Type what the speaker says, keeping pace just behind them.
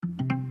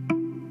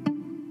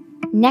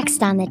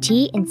Next on the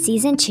tee in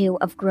Season 2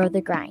 of Grow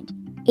the Grind,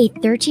 a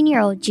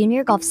 13-year-old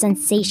junior golf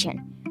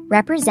sensation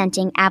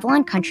representing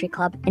Avalon Country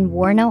Club in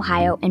Warren,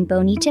 Ohio and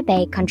Bonita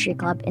Bay Country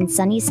Club in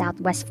sunny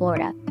Southwest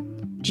Florida,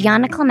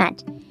 Gianna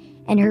Clement,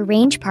 and her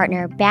range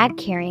partner,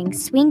 bag-carrying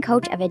swing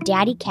coach of a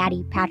daddy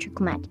caddy, Patrick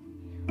Clement.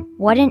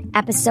 What an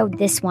episode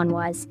this one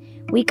was.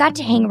 We got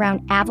to hang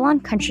around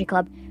Avalon Country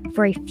Club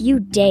for a few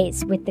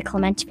days with the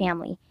Clement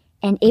family,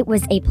 and it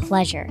was a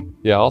pleasure.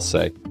 Yeah, I'll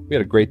say. We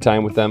had a great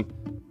time with them.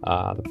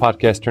 The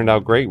podcast turned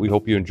out great. We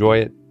hope you enjoy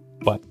it.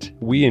 But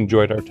we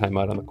enjoyed our time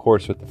out on the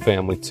course with the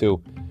family,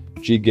 too.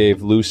 She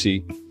gave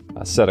Lucy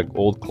a set of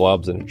old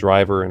clubs and a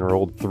driver and her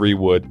old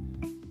 3-wood.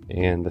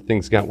 And the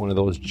thing's got one of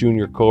those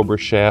Junior Cobra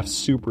shafts,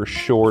 super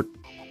short,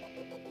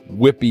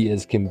 whippy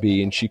as can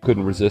be, and she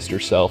couldn't resist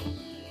herself.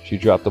 She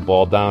dropped the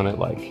ball down at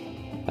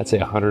I'd say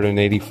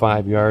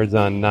 185 yards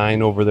on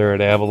 9 over there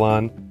at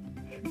Avalon.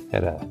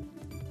 Had a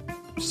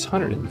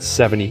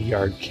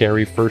 170-yard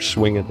carry, first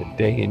swing of the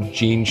day in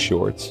jean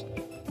shorts.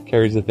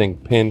 Carries the thing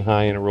pin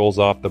high and it rolls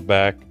off the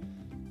back.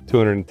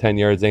 210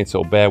 yards ain't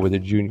so bad with a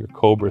Junior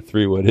Cobra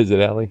 3-wood, is it,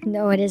 Allie?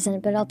 No, it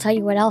isn't, but I'll tell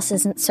you what else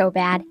isn't so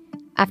bad.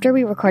 After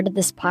we recorded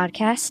this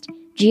podcast,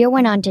 Gia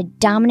went on to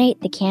dominate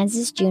the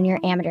Kansas Junior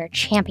Amateur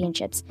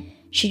Championships,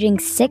 shooting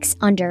 6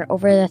 under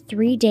over the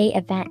 3-day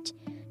event,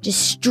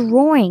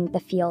 destroying the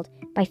field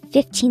by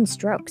 15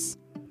 strokes.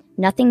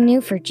 Nothing new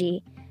for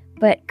G,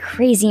 but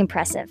crazy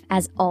impressive,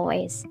 as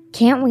always.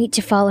 Can't wait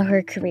to follow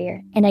her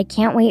career, and I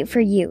can't wait for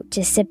you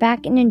to sit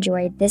back and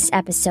enjoy this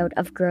episode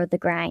of Grow the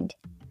Grind.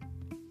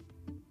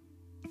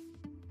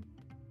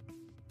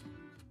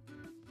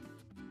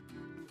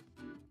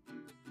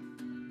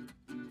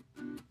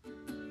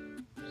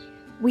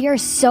 We are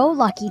so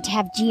lucky to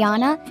have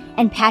Gianna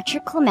and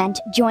Patrick Clement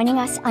joining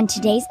us on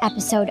today's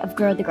episode of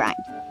Grow the Grind.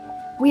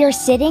 We are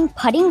sitting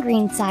putting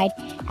greenside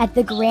at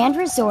the Grand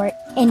Resort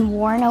in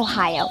Warren,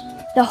 Ohio,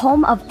 the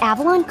home of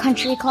Avalon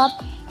Country Club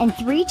and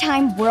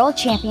 3-time world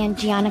champion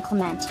Gianna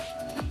Clement.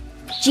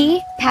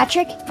 G,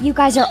 Patrick, you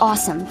guys are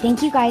awesome.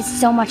 Thank you guys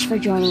so much for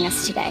joining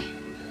us today.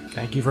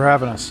 Thank you for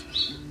having us.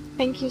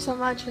 Thank you so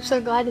much. We're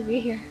so glad to be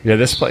here. Yeah,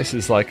 this place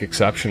is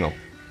exceptional.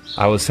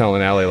 I was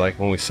telling Allie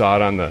when we saw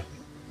it on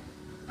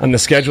the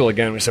schedule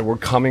again, we said we're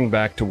coming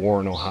back to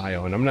Warren,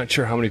 Ohio, and I'm not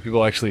sure how many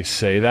people actually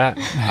say that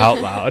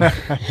out loud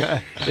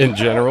in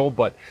general,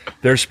 but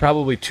there's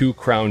probably 2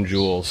 crown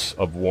jewels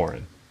of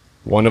Warren.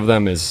 One of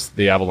them is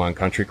the Avalon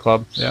Country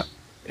Club, yeah,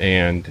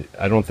 and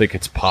I don't think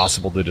it's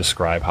possible to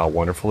describe how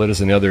wonderful it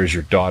is, and the other is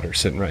your daughter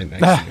sitting right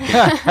next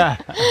to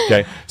you.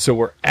 Okay, so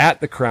we're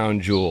at the crown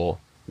jewel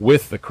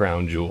with the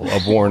crown jewel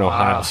of Warren,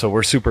 Ohio, Wow. so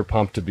we're super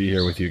pumped to be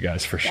here with you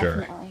guys for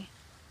sure. Definitely.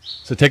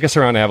 So take us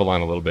around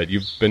Avalon a little bit.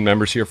 You've been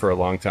members here for a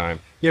long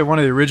time. Yeah, one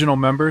of the original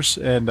members,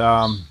 and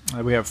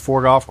we have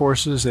 4 golf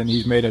courses, and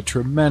he's made a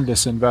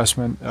tremendous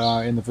investment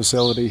in the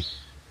facility.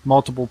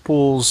 Multiple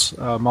pools,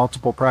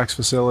 multiple practice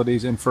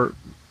facilities, and for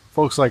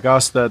folks like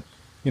us that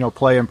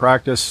play and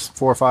practice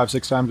 4, 5,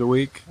 6 times a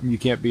week, you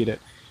can't beat it.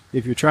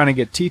 If you're trying to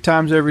get tee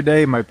times every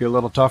day, it might be a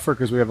little tougher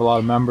because we have a lot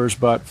of members,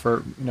 but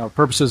for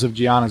purposes of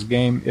Gianna's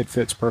game, it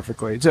fits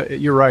perfectly.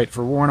 You're right,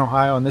 for Warren,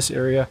 Ohio, in this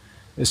area,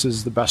 this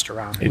is the best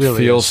around. It really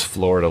feels is.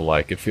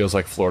 Florida-like. It feels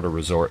like Florida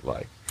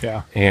resort-like.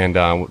 Yeah. And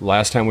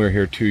last time we were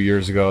here 2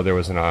 years ago, there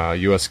was an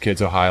U.S.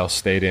 Kids Ohio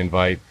State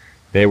invite.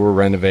 They were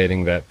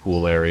renovating that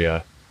pool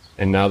area.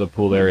 And now the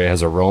pool area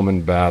has a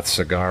Roman bath,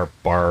 cigar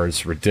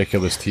bars,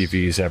 ridiculous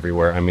TVs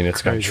everywhere. I mean,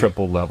 it's got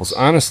triple levels.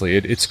 Honestly,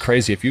 it's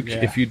crazy. If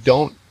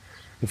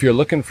you're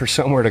looking for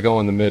somewhere to go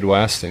in the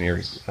Midwest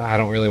and I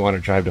don't really want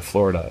to drive to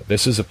Florida,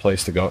 this is a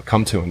place to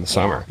come to in the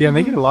summer. Yeah, and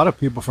they get a lot of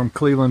people from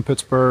Cleveland,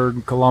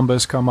 Pittsburgh,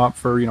 Columbus come up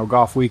for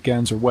golf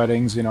weekends or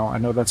weddings. I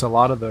know that's a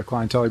lot of the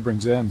clientele he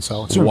brings in.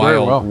 So it's doing very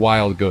well.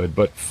 Wild good.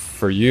 But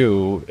for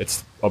you,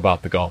 it's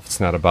about the golf. It's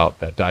not about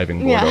that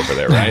diving board over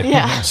there, right?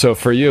 Yeah. So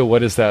for you,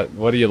 what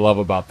do you love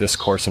about this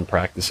course and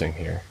practicing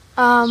here?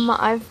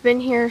 I've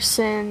been here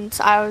since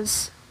I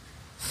was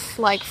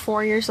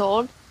 4 years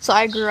old. So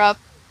I grew up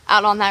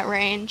out on that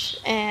range,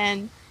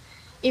 and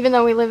even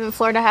though we live in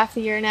Florida half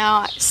the year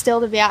now, still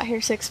to be out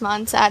here 6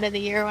 months out of the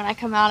year when I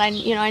come out,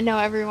 I know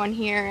everyone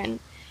here and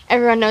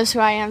everyone knows who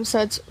I am, so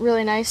it's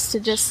really nice to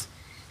just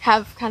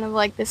have kind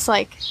of this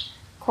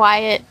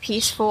quiet,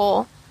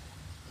 peaceful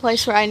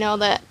place where I know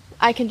that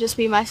I can just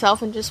be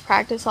myself and just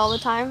practice all the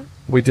time.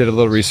 We did a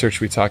little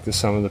research. We talked to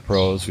some of the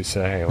pros. We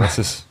said, hey, what's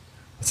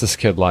this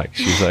kid like?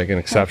 She's an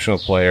exceptional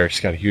player. She's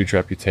got a huge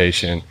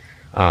reputation.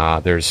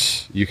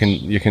 You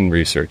can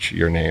research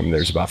your name.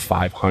 There's about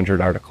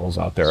 500 articles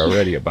out there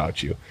already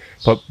about you,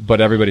 but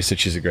everybody said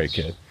she's a great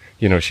kid.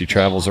 She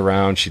travels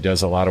around, she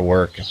does a lot of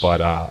work, but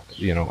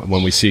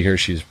when we see her,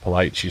 she's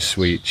polite, she's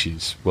sweet,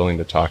 she's willing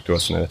to talk to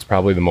us, and that's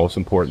probably the most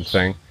important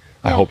thing.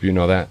 Yeah. I hope you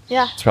know that.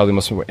 Yeah. It's probably the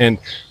most important. And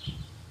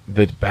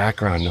the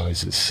background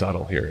noise is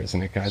subtle here,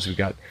 isn't it, guys?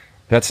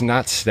 That's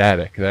not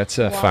static. That's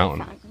a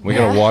fountain. We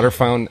got a water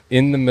fountain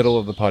in the middle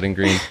of the putting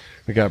green.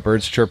 We got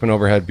birds chirping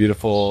overhead.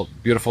 Beautiful,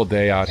 beautiful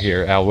day out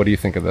here. Al, what do you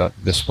think of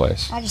this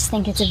place? I just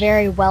think it's a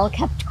very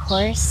well-kept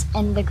course,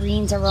 and the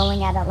greens are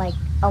rolling at like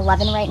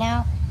 11 right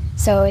now,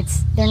 so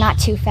they're not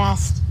too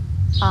fast.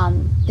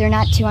 They're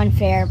not too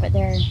unfair, but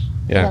they're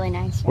really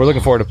nice. We're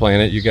looking forward to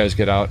playing it. You guys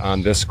get out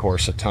on this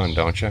course a ton,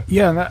 don't you?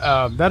 Yeah,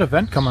 and that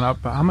event coming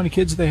up, how many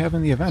kids do they have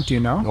in the event, do you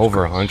know?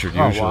 Over 100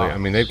 usually. Oh, wow. I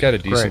mean, they've got a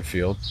decent Great.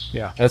 field.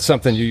 Yeah. That's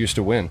something you used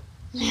to win.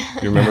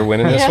 You remember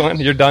winning this one?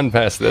 You're done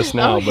past this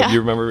now, but you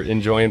remember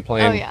enjoying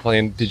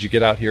playing. Did you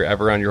get out here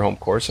ever on your home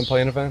course and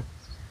play an event?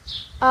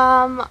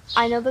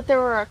 I know that there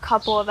were a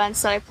couple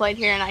events that I played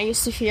here, and I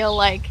used to feel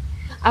like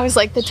I was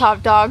like the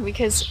top dog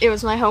because it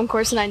was my home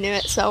course and I knew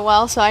it so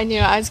well. So I knew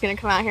I was going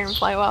to come out here and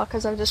play well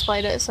because I've just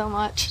played it so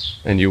much.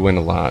 And you win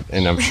a lot,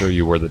 and I'm sure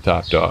you were the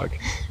top dog.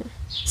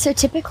 So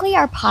typically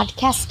our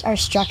podcasts are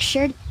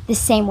structured the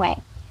same way.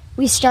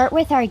 We start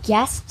with our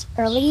guest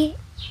early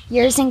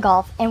years in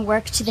golf and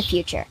work to the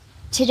future.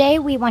 Today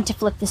we want to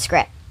flip the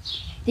script.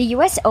 The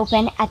US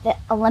Open at the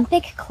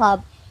Olympic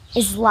Club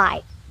is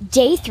live.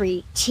 Day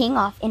 3 teeing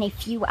off in a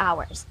few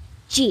hours.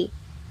 G,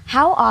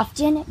 how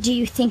often do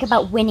you think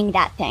about winning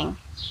that thing?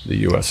 The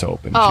US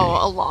Open. Oh,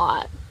 a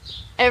lot.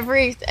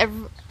 Every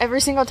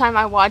single time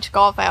I watch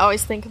golf, I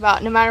always think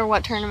about, no matter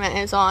what tournament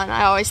is on,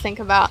 I always think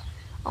about,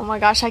 oh my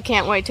gosh, I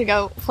can't wait to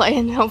go play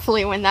and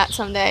hopefully win that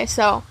someday.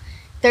 So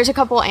there's a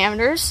couple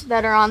amateurs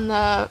that are on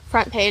the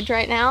front page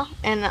right now,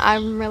 and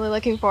I'm really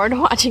looking forward to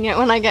watching it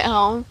when I get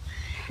home.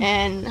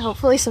 And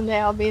hopefully someday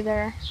I'll be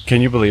there.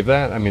 Can you believe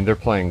that? I mean, they're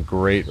playing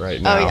great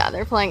right now. Oh, yeah,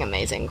 they're playing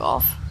amazing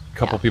golf.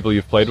 Couple people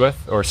you've played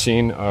with or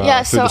seen through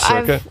the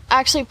circuit? I've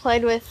actually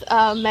played with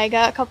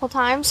Mega a couple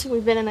times.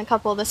 We've been in a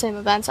couple of the same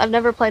events. I've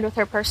never played with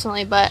her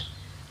personally, but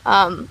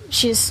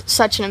she's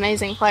such an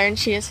amazing player, and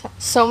she has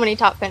so many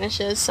top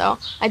finishes, so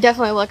I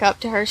definitely look up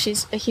to her.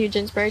 She's a huge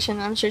inspiration,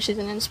 and I'm sure she's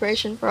an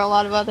inspiration for a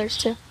lot of others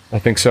too. I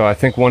think so. I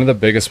think one of the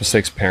biggest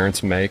mistakes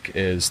parents make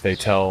is they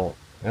tell,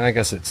 and I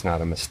guess it's not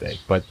a mistake,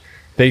 but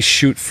they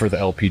shoot for the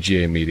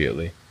LPGA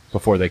immediately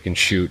before they can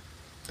shoot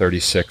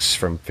 36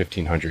 from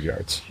 1,500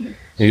 yards. And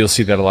you'll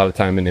see that a lot of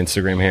time in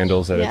Instagram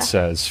handles that it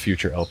says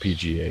future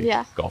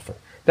LPGA golfer.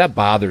 That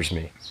bothers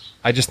me.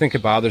 I just think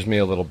it bothers me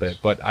a little bit,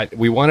 but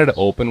we wanted to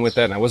open with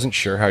that, and I wasn't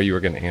sure how you were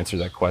going to answer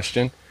that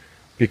question,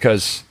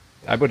 because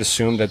I would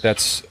assume that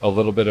that's a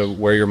little bit of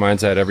where your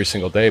mind's at every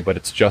single day, but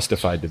it's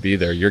justified to be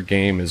there. Your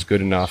game is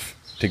good enough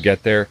to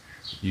get there.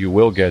 You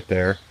will get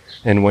there,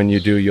 and when you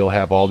do, you'll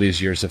have all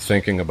these years of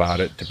thinking about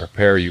it to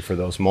prepare you for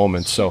those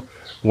moments. So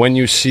when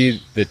you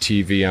see the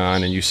TV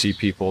on and you see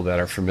people that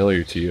are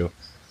familiar to you,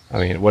 I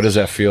mean, what does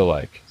that feel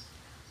like?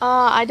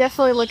 I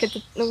definitely look at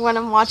when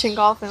I'm watching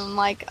golf and I'm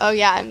like, oh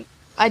yeah,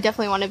 I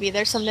definitely want to be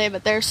there someday,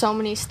 but there are so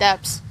many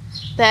steps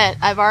that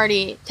I've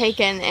already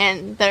taken,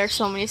 and there are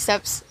so many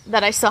steps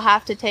that I still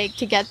have to take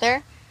to get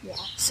there. Yeah.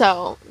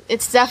 So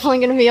it's definitely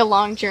going to be a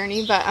long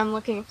journey, but I'm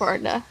looking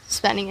forward to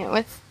spending it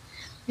with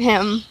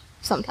him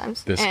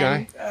sometimes. This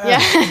guy?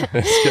 Yeah.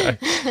 This guy.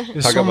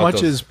 There's so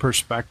much is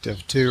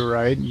perspective too,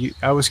 right?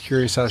 I was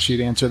curious how she'd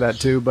answer that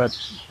too, but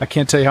I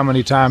can't tell you how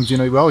many times,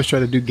 we always try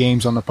to do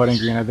games on the putting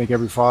green. I think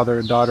every father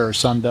and daughter or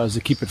son does to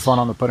keep it fun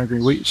on the putting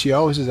green. She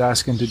always is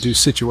asking to do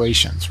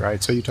situations,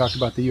 right? So you talked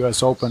about the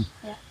US Open.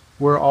 Yeah.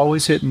 We're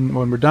always hitting,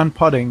 when we're done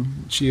putting,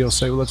 she'll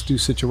say, well, let's do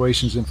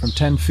situations. And from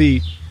 10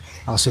 feet,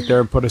 I'll sit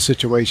there and put a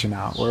situation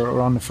out. We're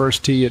on the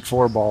first tee at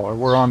 4-ball, or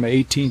we're on the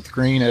 18th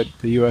green at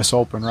the US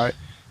Open, right?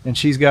 And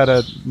she's got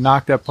to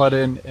knock that putt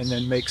in and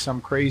then make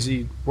some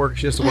crazy work.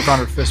 She has to work on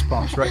her fist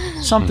pumps, right?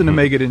 Something to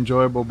make it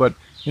enjoyable. But,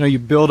 you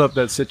build up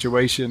that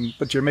situation,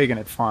 but you're making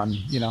it fun,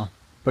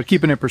 But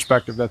keeping it in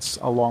perspective, that's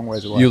a long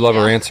ways away. You love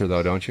her answer,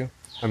 though, don't you?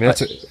 I mean,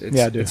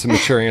 it's a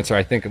mature answer.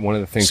 I think one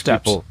of the things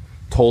people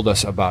told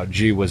us about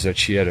G was that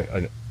she had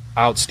an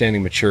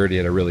outstanding maturity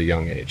at a really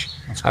young age.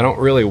 Cool. I don't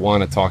really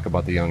want to talk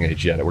about the young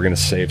age yet. We're going to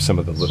save some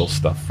of the little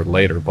stuff for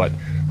later. But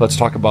let's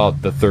talk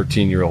about the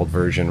 13-year-old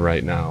version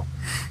right now.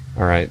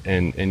 All right,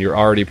 and you're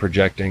already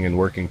projecting and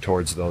working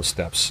towards those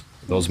steps,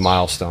 those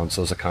milestones,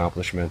 those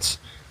accomplishments.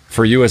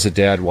 For you as a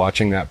dad,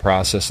 watching that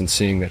process and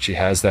seeing that she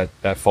has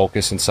that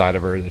focus inside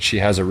of her, that she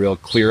has a real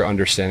clear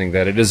understanding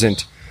that it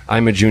isn't,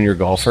 I'm a junior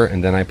golfer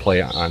and then I play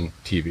on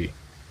TV.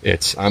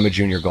 It's, I'm a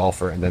junior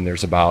golfer and then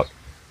there's about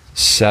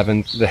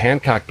 7. The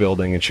Hancock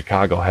Building in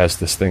Chicago has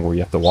this thing where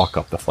you have to walk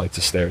up the flights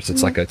of stairs.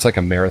 It's like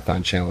a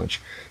marathon challenge.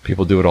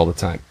 People do it all the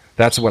time.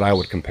 That's what I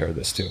would compare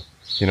this to.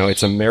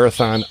 It's a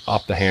marathon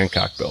up the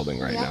Hancock Building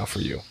right now for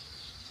you.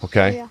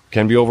 Okay? Yeah.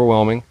 Can be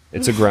overwhelming.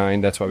 It's a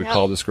grind. That's why we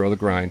call this girl the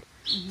grind.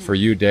 Mm-hmm. For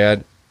you,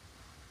 Dad,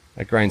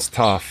 that grind's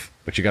tough,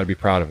 but you got to be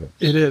proud of it.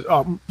 It is.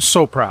 I'm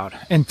so proud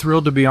and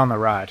thrilled to be on the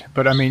ride.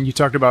 But, I mean, you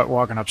talked about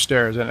walking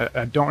upstairs, and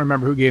I don't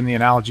remember who gave me the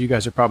analogy. You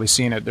guys have probably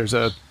seen it. There's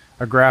a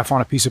graph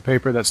on a piece of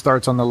paper that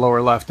starts on the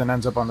lower left and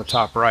ends up on the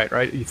top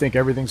right? You think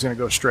everything's going to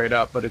go straight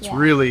up, but it's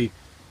really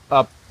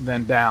up,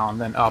 then down,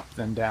 then up,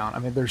 then down. I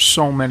mean, there's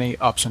so many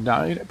ups and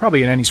downs,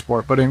 probably in any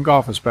sport, but in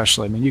golf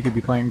especially. I mean, you could be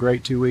playing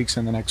great 2 weeks,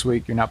 and the next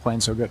week you're not playing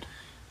so good.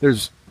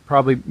 There's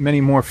probably many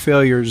more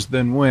failures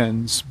than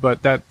wins,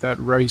 but that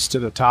race to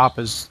the top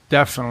is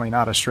definitely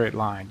not a straight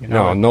line.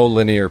 No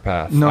linear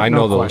path. No, I know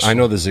no the question. I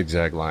know the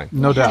zigzag line.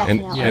 No doubt. And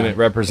Definitely. and it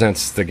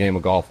represents the game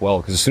of golf well,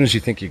 because as soon as you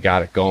think you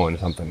got it going,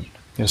 something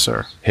Yes,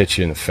 sir. hits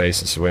you in the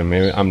face and says, "Wait,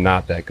 maybe I'm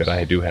not that good.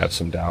 I do have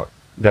some doubt."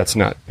 That's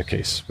not the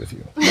case with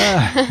you.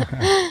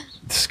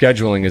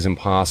 Scheduling is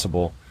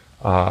impossible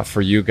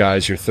for you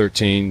guys. You're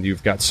 13.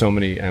 You've got so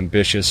many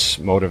ambitious,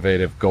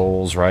 motivative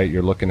goals, right?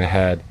 You're looking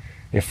ahead.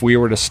 If we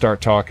were to start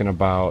talking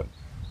about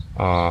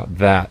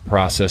that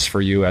process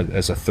for you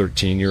as a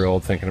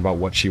 13-year-old, thinking about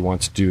what she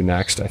wants to do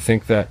next, I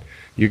think that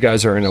you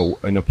guys are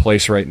in a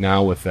place right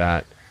now with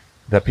that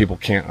people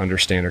can't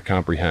understand or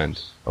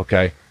comprehend.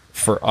 Okay,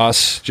 for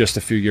us, just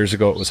a few years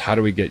ago, it was how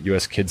do we get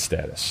U.S. Kid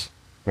status?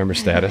 Remember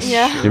status?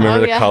 Yeah. You remember Oh,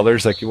 the yeah.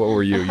 colors? Like, what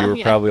were you? You were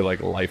Yeah. probably like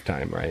a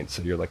Lifetime, right?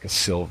 So you're like a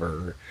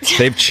silver.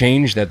 They've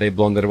changed that. They've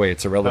blown that away.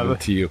 It's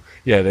irrelevant to you.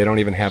 Yeah, they don't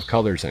even have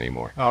colors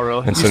anymore. Oh,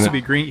 really? And It so used now- to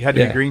be green. You had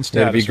to be green You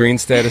status. had to be green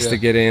status to Yeah.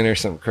 get in or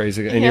something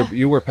crazy. And Yeah.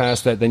 you were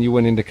past that. Then you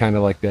went into kind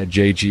of like that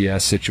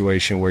JGS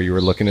situation where you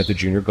were looking at the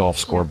junior golf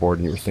scoreboard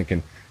and you were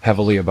thinking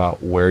heavily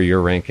about where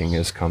your ranking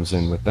comes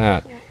in with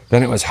that.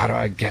 Then it was, how do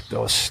I get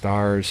those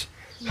stars?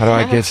 How do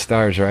I get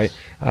stars, right?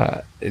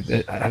 How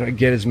do I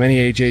get as many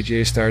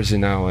AJGA stars?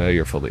 And now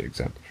you're fully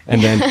exempt.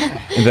 And then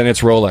and then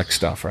it's Rolex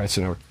stuff, right?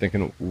 So now we're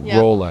thinking Yeah.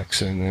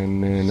 Rolex,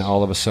 and then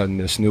all of a sudden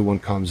this new one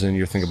comes in.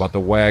 You're thinking about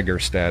the Wagger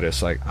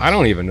status. Like, I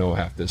don't even know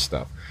half this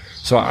stuff.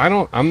 So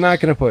I'm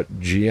not going to put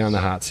G on the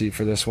hot seat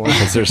for this one,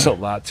 because there's a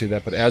lot to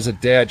that. But as a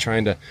dad,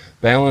 trying to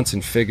balance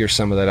and figure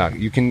some of that out,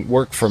 you can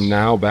work from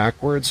now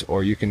backwards,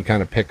 or you can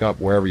kind of pick up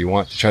wherever you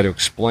want to try to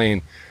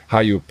explain how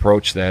you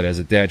approach that as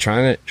a dad,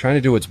 trying to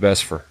do what's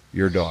best for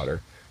your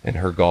daughter and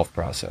her golf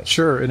process.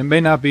 Sure, and it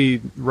may not be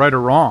right or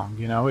wrong.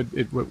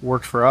 It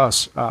worked for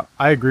us.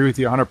 I agree with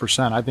you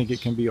 100%. I think it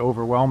can be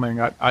overwhelming.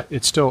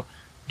 It's still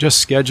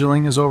just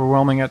scheduling is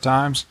overwhelming at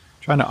times.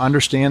 Trying to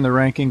understand the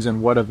rankings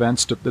and what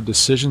events, the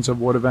decisions of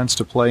what events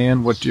to play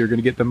in, what you're going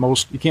to get the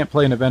most. You can't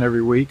play an event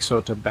every week,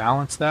 so to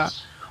balance that,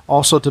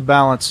 also to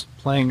balance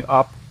playing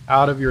up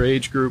out of your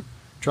age group,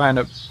 trying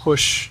to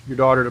push your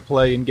daughter to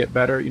play and get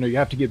better. You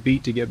have to get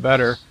beat to get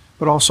better,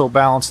 but also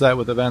balance that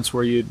with events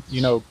where you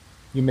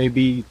may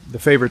be the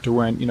favorite to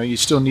win. You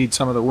still need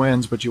some of the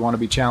wins, but you want to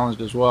be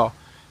challenged as well.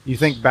 You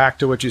think back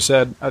to what you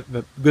said,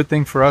 the good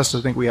thing for us,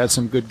 I think we had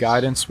some good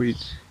guidance. We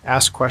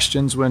asked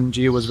questions when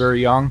Gia was very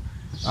young.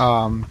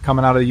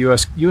 Coming out of the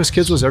U.S.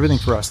 Kids was everything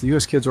for us. The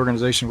U.S. Kids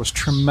organization was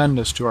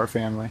tremendous to our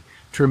family,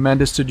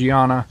 tremendous to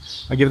Gianna.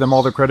 I give them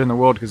all the credit in the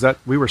world, because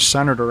we were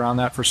centered around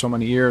that for so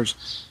many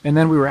years. And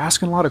then we were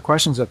asking a lot of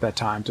questions at that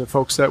time to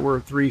folks that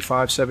were 3,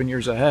 5, 7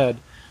 years ahead.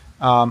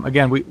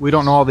 Again, we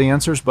don't know all the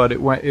answers, but it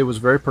was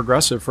very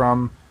progressive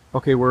from,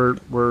 okay,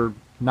 we're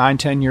 9,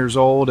 10 years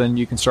old and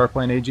you can start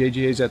playing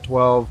AJGAs at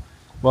 12.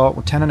 Well,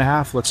 10 and a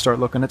half, let's start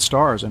looking at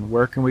stars and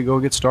where can we go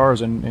get stars,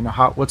 and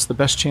what's the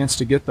best chance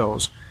to get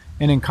those?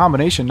 And in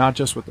combination, not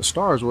just with the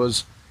stars,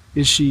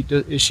 is she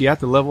at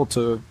the level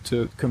to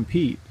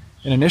compete?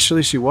 And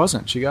initially she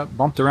wasn't. She got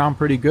bumped around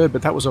pretty good,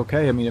 but that was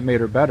okay. I mean, it made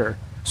her better.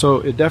 So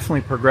it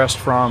definitely progressed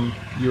from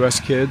U.S.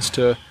 Kids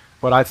to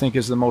what I think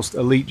is the most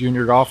elite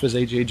junior golf is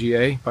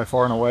AJGA by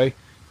far and away.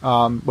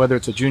 Whether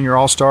it's a junior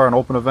all-star, an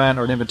open event,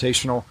 or an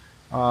invitational,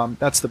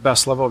 that's the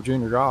best level of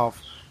junior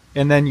golf.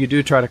 And then you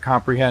do try to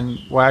comprehend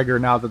Wagger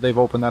now that they've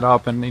opened that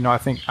up. And,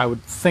 I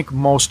would think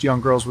most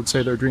young girls would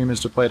say their dream is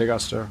to play at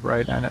Augusta,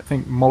 right? And I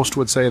think most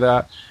would say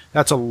that.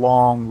 That's a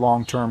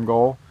long-term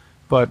goal.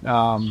 But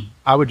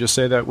I would just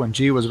say that when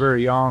G was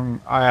very young,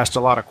 I asked a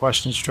lot of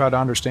questions to try to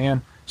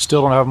understand.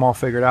 Still don't have them all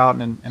figured out,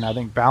 and I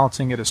think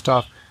balancing it is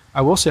tough.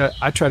 I will say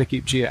I try to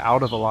keep Gia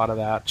out of a lot of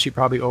that. She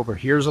probably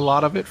overhears a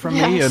lot of it from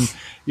me. And,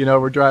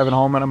 we're driving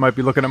home and I might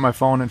be looking at my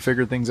phone and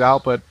figure things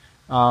out. But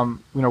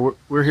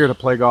we're here to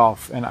play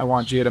golf, and I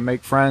want Gia to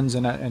make friends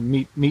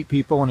and meet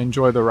people and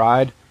enjoy the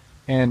ride,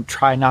 and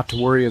try not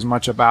to worry as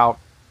much about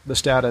the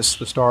status,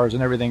 the stars,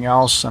 and everything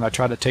else. And I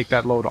try to take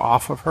that load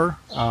off of her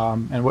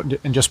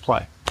and just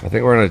play. I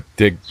think we're going to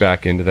dig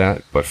back into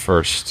that, but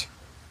first,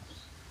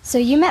 So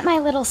you met my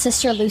little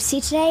sister Lucy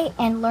today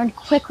and learned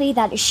quickly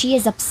that she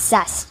is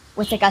obsessed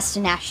with Augusta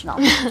National.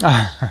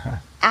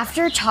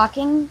 After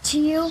talking to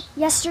you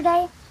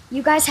yesterday,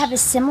 you guys have a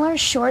similar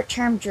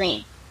short-term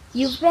dream.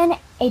 You've been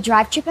a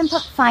Drive Trip and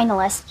Putt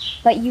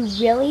finalist, but you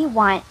really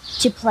want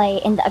to play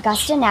in the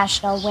Augusta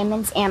National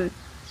Women's Am.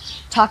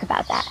 Talk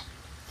about that.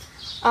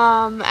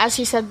 As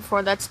he said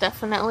before, that's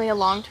definitely a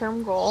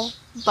long-term goal,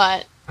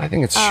 but I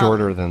think it's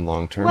shorter than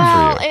long term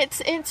well, for you.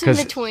 it's in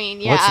 'Cause between,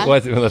 yeah.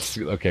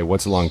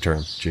 What's long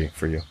term, G,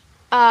 for you?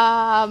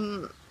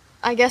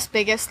 I guess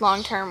biggest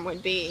long-term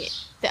would be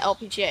the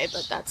LPGA,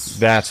 but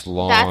That's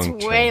long. That's term.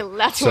 way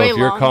So way if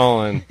you're long.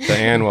 calling the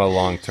Anwell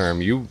long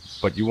term, you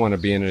want to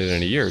be in it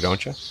in a year,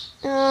 don't you?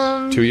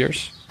 2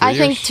 years? 3 I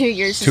think years? 2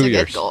 years is 2 a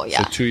years. good goal,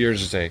 yeah. So 2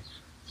 years is a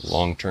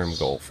long term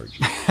goal for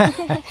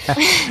you.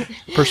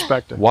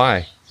 Perspective.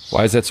 Why?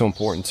 Why is that so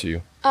important to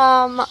you?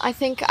 I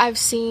think I've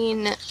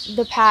seen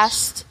the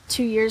past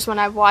 2 years when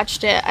I've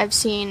watched it, I've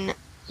seen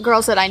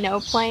girls that I know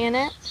play in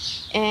it,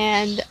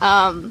 and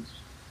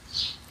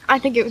I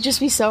think it would just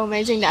be so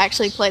amazing to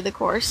actually play the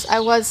course. I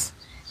was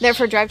there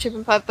for drive, chip,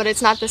 and putt, but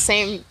it's not the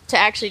same to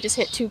actually just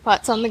hit 2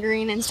 putts on the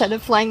green instead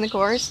of playing the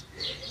course.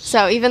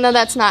 So even though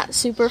that's not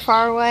super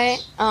far away,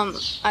 I'm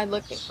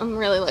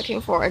really looking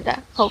forward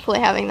to hopefully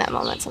having that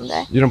moment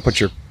someday. You don't put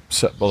a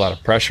lot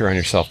of pressure on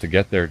yourself to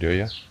get there, do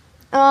you?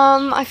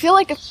 I feel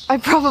like I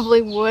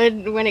probably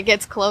would when it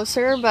gets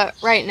closer, but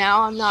right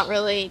now I'm not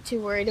really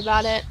too worried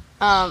about it.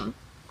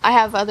 I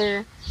have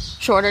other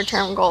shorter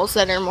term goals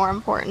that are more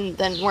important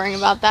than worrying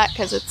about that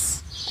because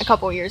it's a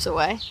couple years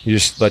away. You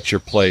just let your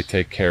play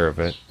take care of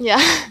it. Yeah.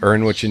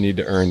 Earn what you need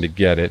to earn to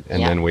get it,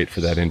 and then wait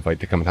for that invite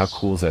to come. And how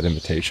cool is that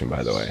invitation,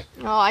 by the way?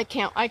 Oh, I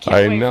can't wait for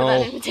that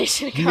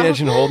invitation to come. Can you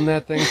imagine holding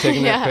that thing,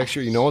 taking that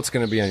picture? You know it's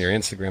going to be on your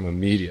Instagram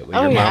immediately.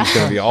 Your mom's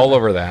going to be all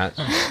over that.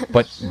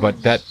 But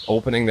that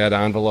opening that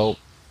envelope,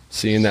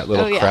 seeing that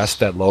little crest,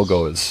 that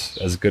logo is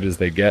as good as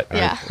they get,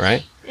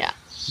 right? Yeah.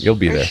 You'll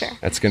be there. Sure.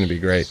 That's going to be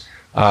great.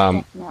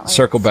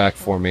 Circle back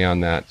for me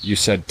on that. You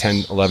said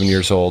 10, 11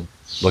 years old,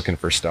 looking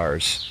for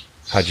stars.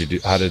 How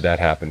did that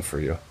happen for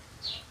you?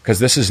 Because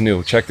this is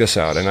new. Check this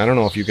out. And I don't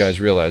know if you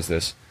guys realize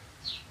this.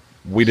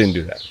 We didn't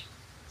do that.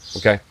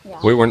 Okay? Yeah.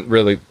 We weren't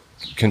really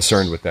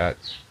concerned with that.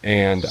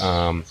 And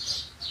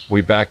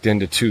we backed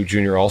into 2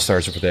 junior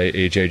all-stars for the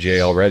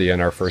AJGA already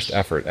in our first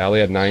effort.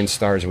 Allie had 9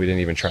 stars, and we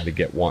didn't even try to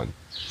get 1.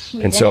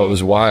 So it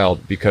was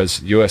wild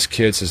because U.S.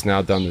 Kids has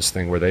now done this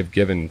thing where they've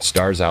given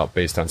stars out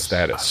based on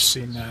status. I've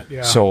seen that,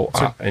 yeah. So,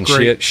 and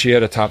she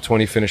had a top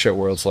 20 finish at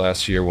Worlds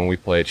last year when we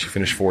played. She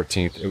finished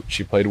 14th.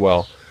 She played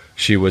well.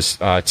 She was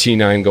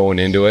T9 going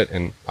into it,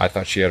 and I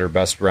thought she had her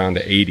best round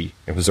to 80.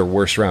 It was her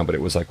worst round, but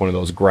it was like one of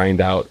those grind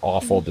out,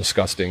 awful,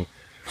 disgusting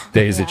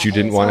days that you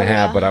didn't want to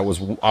have. But I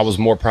was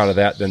more proud of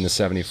that than the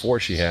 74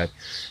 she had.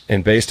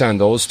 And based on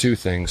those 2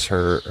 things,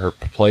 her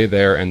play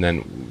there and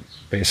then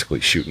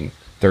basically shooting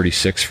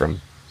 36 from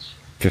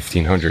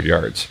 1,500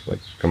 yards. Like,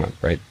 come on,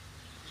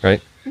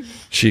 right?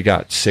 She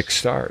got 6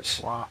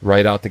 stars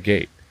right out the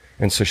gate.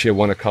 And so she had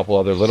won a couple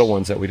other little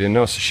ones that we didn't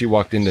know. So she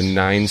walked into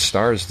 9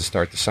 stars to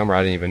start the summer.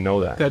 I didn't even know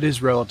that. That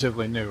is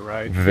relatively new,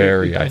 right?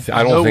 Very. I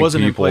don't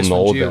think people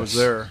know this.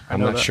 I'm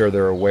not sure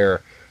they're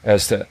aware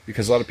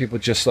because a lot of people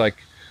just like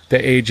they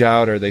age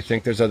out or they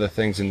think there's other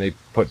things and they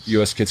put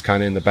U.S. Kids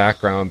kind of in the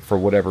background for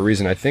whatever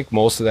reason. I think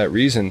most of that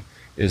reason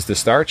is the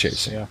star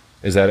chasing. Yeah.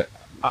 Is that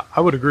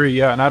I would agree,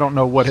 yeah, and I don't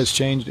know what has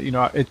changed. You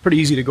know, it's pretty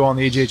easy to go on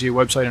the AJGA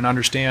website and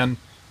understand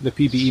the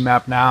PBE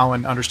map now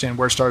and understand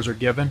where stars are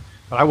given,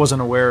 but I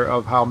wasn't aware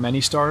of how many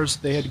stars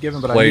they had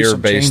given, but I knew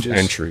some changes.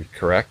 Player-based entry,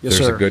 correct? Yes,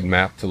 There's sir. a good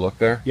map to look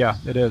there? Yeah,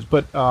 it is,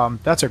 but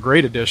that's a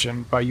great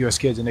addition by U.S.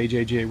 Kids and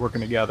AJGA working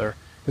together,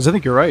 because I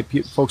think you're right.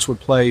 Folks would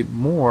play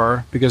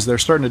more because they're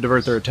starting to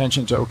divert their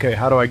attention to, okay,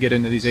 how do I get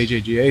into these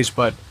AJGAs,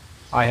 but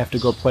I have to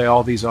go play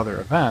all these other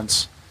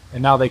events.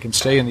 And now they can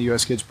stay in the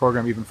U.S. Kids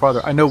program even farther.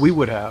 I know we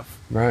would have,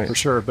 for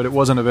sure, but it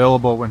wasn't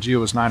available when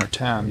Gio was 9 or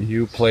 10.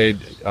 You played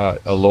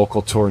a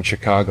local tour in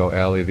Chicago,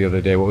 Allie, the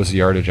other day. What was the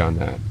yardage on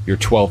that? You're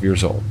 12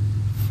 years old.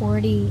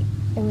 40.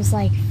 It was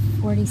like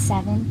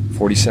 47.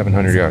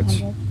 4,700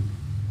 yards.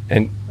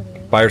 And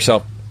by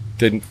herself,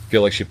 didn't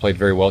feel like she played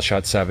very well,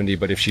 shot 70.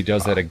 But if she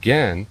does that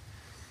again,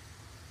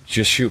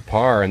 just shoot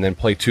par and then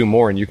play 2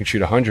 more, and you can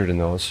shoot 100 in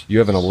those. You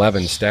have an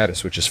 11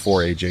 status, which is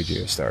 4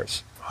 AJGA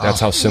stars.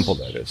 That's how simple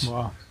that is.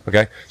 Wow.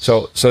 Okay,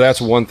 so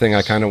that's one thing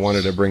I kind of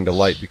wanted to bring to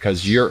light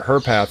because her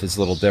path is a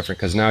little different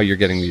because now you're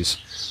getting these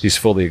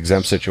fully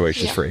exempt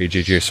situations for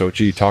AJGA. So,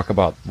 talk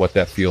about what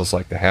that feels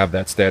like to have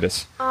that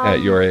status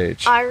at your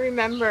age. I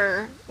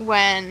remember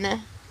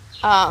when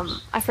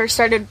I first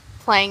started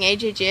playing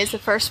AJGA as the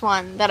first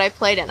one that I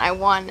played in, I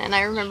won. And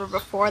I remember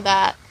before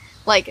that,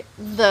 like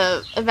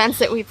the events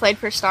that we played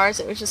for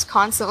stars, it was just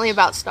constantly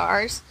about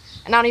stars.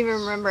 And I don't even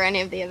remember any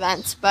of the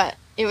events, but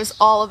it was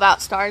all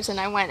about stars, and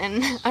I went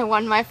and I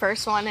won my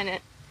first one, and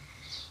it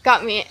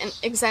got me an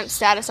exempt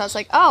status. I was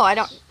like, oh, I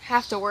don't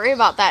have to worry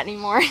about that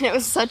anymore, and it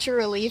was such a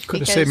relief.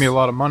 Could have saved me a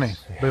lot of money.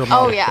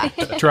 Yeah.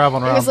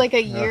 Traveling around. It was like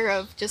a year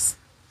of just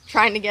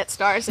trying to get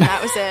stars, and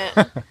that was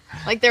it.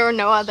 Like there were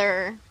no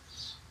other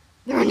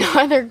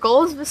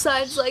goals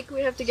besides like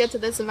we have to get to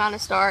this amount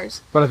of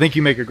stars. But I think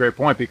you make a great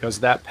point because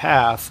that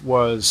path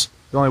was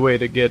the only way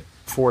to get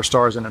 4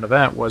 stars in an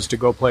event was to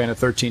go play in a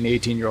 13,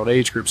 18-year-old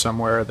age group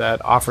somewhere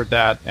that offered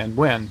that and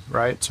win,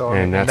 right? So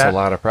and that's a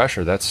lot of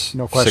pressure. That's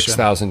no question.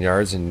 6,000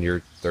 yards and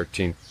you're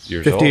 13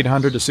 years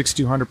 5,800 to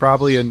 6,200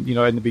 probably. And, you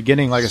know, in the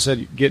beginning, like I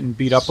said, getting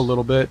beat up a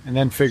little bit and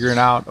then figuring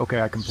out, okay,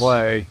 I can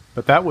play.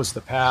 But that was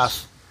the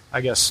path,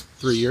 I guess,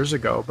 3 years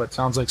ago. But it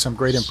sounds like some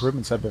great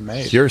improvements have been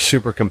made. You're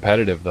super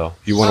competitive, though.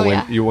 You want to win.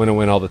 Yeah. You want to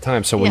win all the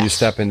time. So when you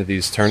step into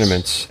these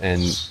tournaments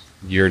and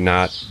you're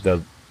not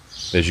the,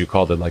 as you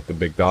called it, like the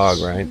big dog,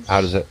 right?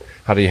 How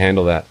do you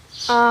handle that?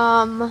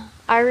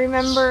 I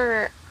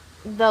remember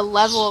the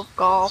level of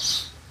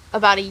golf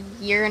about a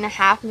year and a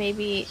half,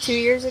 maybe 2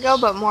 years ago,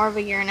 but more of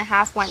a year and a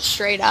half went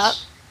straight up.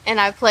 And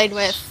I played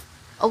with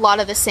a lot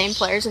of the same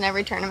players in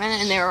every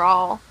tournament, and they were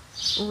all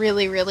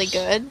really, really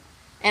good.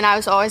 And I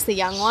was always the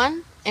young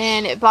one.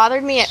 and it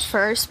bothered me at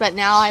first, but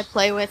now I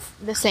play with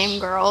the same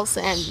girls,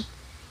 and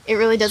it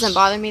really doesn't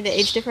bother me. The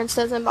age difference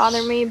doesn't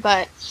bother me,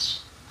 but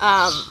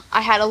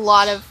I had a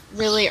lot of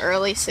really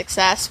early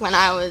success when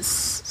I was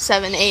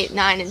 7, 8,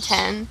 9, and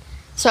 10.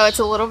 So it's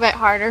a little bit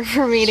harder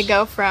for me to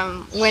go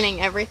from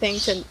winning everything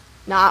to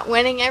not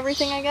winning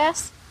everything, I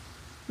guess.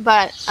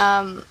 But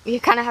you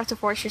kind of have to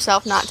force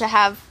yourself not to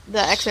have the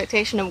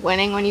expectation of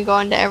winning when you go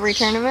into every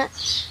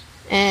tournament.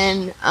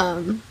 And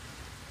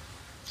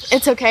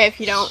it's okay if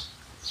you don't.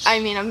 I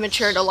mean, I've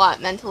matured a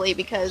lot mentally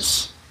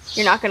because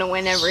you're not going to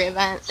win every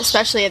event,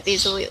 especially at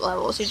these elite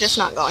levels. You're just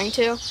not going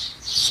to.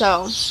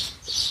 So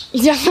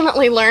you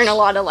definitely learn a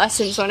lot of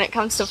lessons when it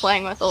comes to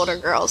playing with older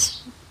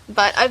girls.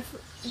 But I've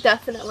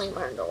definitely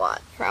learned a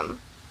lot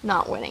from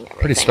not winning everything.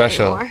 Pretty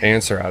special anymore.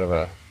 answer out of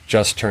a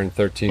just turned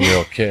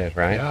 13-year-old kid,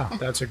 right? Yeah,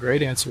 that's a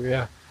great answer.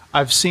 Yeah,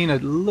 I've seen a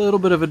little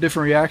bit of a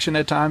different reaction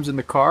at times in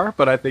the car,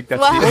 but I think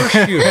that's Of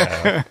course you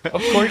have.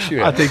 Of course you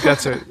have. I think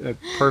that's a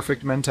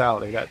perfect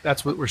mentality.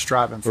 That's what we're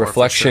striving for.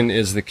 Reflection for sure.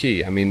 is the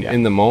key. I mean,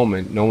 in the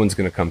moment, no one's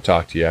going to come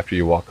talk to you after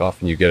you walk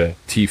off and you get a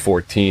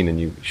T14 and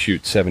you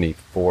shoot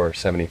 74,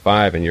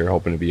 75 and you're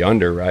hoping to be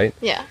under, right?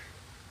 Yeah.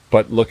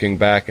 But looking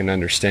back and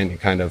understanding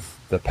kind of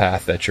the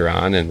path that you're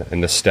on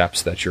and the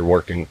steps that you're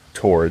working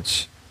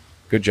towards,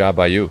 good job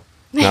by you.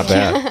 Not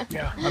bad.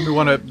 Yeah, I mean,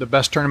 one of the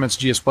best tournaments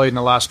Gia's played in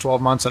the last 12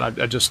 months,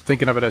 and I just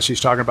thinking of it as she's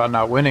talking about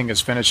not winning,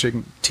 is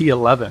finishing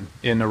T11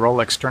 in the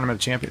Rolex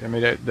Tournament Champion. I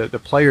mean, the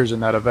players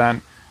in that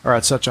event are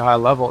at such a high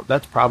level.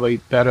 That's probably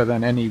better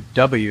than any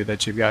W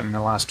that you've gotten in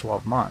the last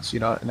 12 months,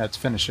 and that's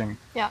finishing.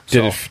 Yeah.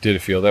 Did it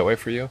feel that way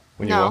for you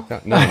when you No. walked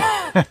out? No.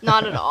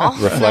 Not at all.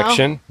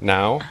 Reflection,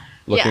 now,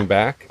 looking Yeah.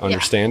 back,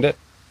 understand it?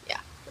 Yeah,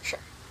 for sure.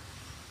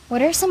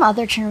 What are some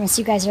other tournaments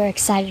you guys are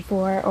excited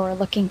for or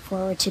looking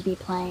forward to be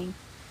playing?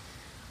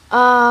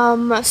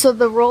 So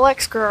the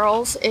Rolex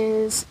Girls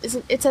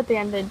it's at the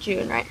end of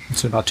June, right?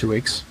 It's in about 2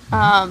 weeks.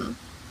 And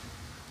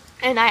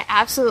I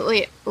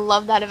absolutely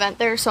love that event.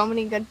 There are so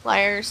many good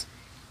players,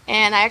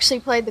 and I actually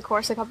played the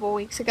course a couple of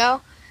weeks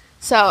ago,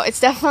 so it's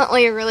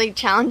definitely a really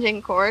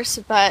challenging course,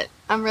 but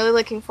I'm really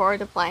looking forward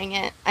to playing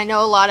it. I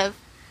know a lot of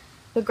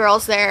the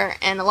girls there,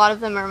 and a lot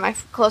of them are my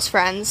close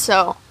friends,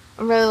 so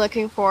I'm really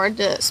looking forward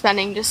to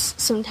spending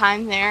just some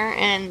time there,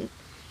 and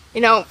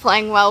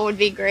playing well would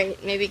be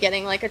great. Maybe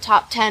getting like a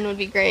top 10 would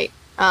be great,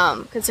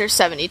 because there's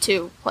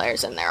 72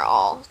 players in there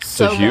all.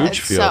 So it's a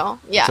huge good. field. So,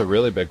 yeah. It's a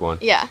really big one.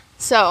 Yeah,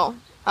 so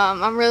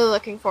I'm really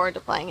looking forward to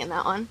playing in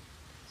that one.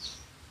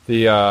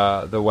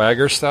 The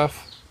Wagger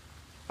stuff,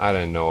 I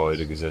didn't know it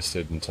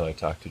existed until I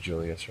talked to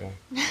Julius,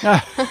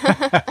 right?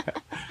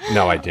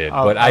 No, I did,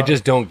 but I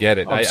just don't get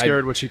it. I'm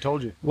scared what she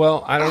told you.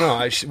 Well, I don't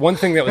know. One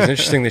thing that was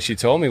interesting that she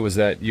told me was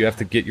that you have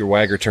to get your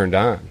Wagger turned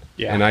on.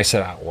 Yeah. And I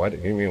said, what do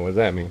you mean? What does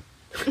that mean?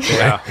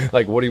 Yeah.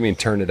 Like, what do you mean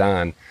turn it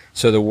on?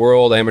 So the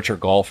World Amateur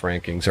Golf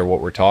Rankings are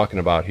what we're talking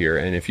about here.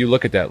 And if you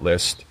look at that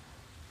list,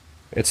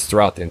 it's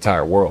throughout the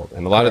entire world.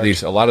 And a lot of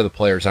the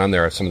players on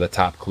there are some of the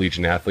top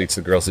collegiate athletes,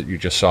 the girls that you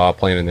just saw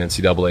playing in the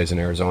NCAAs in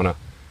Arizona.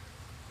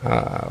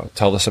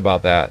 Tell us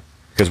about that,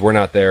 because we're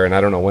not there, and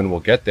I don't know when we'll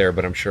get there,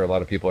 but I'm sure a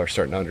lot of people are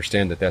starting to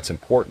understand that that's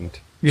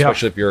important,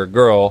 especially if you're a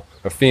girl,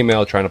 a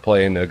female trying to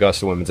play in the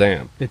Augusta Women's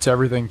Am. It's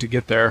everything to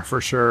get there,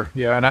 for sure.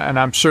 Yeah, and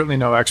I'm certainly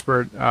no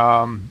expert.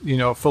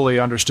 Fully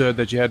understood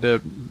that you had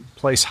to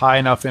place high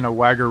enough in a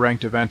Wagger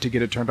ranked event to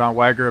get it turned on.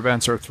 Wagger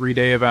events are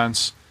 3-day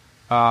events.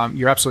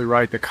 You're absolutely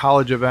right. The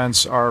college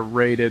events are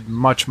rated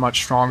much,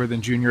 much stronger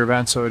than junior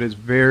events, so it is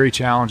very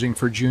challenging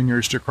for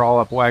juniors to crawl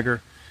up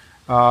Wagger.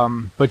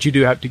 But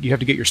you have to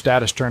get your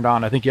status turned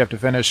on. I think you have to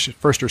finish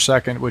first or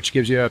second, which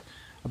gives you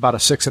about a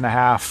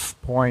 6.5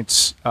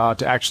 points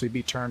to actually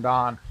be turned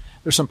on.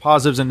 There's some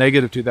positives and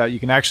negatives to that. You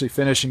can actually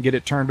finish and get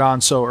it turned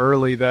on so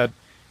early that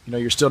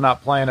you're still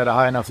not playing at a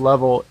high enough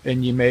level,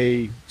 and you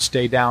may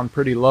stay down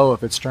pretty low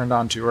if it's turned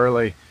on too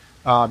early.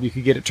 You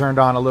could get it turned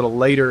on a little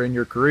later in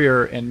your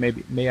career and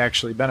may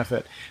actually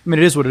benefit. I mean,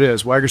 it is what it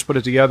is. Wagger's put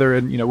it together,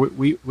 and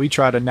we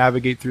try to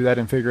navigate through that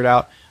and figure it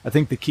out. I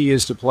think the key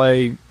is to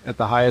play at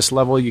the highest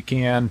level you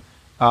can.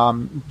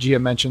 Gia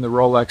mentioned the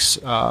Rolex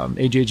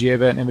AJGA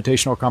event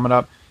Invitational coming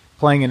up.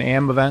 Playing in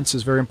AM events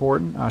is very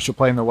important. She'll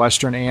play in the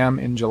Western AM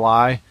in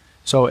July.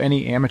 So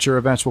any amateur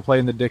events, we'll play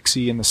in the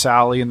Dixie and the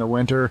Sally in the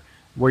winter,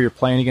 where you're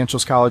playing against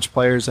those college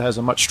players that has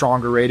a much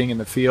stronger rating in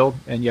the field,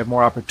 and you have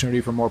more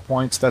opportunity for more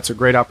points. That's a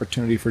great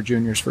opportunity for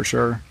juniors for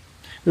sure.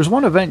 There's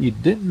one event you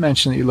didn't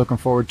mention that you're looking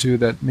forward to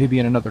that maybe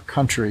in another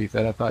country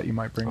that I thought you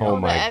might bring Oh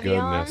up. my the Evian?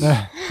 goodness.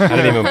 I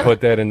didn't even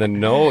put that in the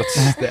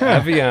notes. The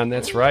Evian,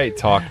 that's right.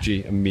 Talk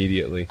G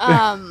immediately.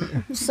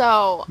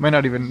 So Might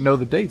not even know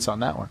the dates on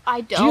that one.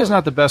 I don't. Gia's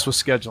not the best with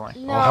scheduling.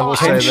 No, I will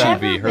How can say she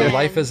that. be? Her been.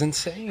 life is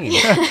insane.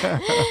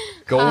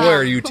 Go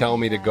where you tell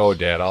me to go,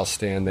 Dad. I'll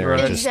stand there and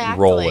just Exactly,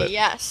 roll it.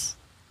 yes.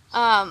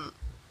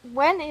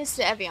 When is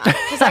the Evian?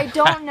 Because I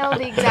don't know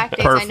the exact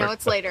dates. I know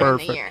it's later in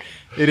the year.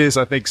 It is,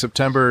 I think,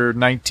 September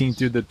 19th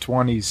through the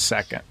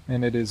 22nd,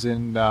 and it is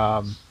in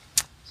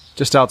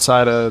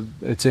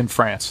it's in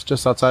France,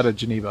 just outside of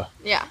Geneva.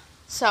 Yeah.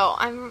 So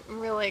I'm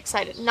really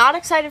excited. Not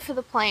excited for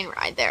the plane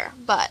ride there,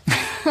 but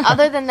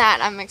other than that,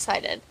 I'm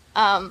excited.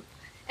 And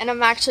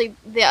I'm actually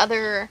the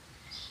other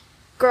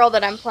girl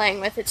that I'm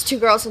playing with. It's 2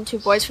 girls and 2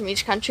 boys from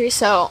each country.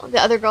 So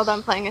the other girl that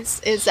I'm playing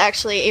is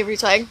actually Avery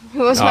Twig,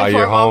 who was my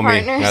your four-ball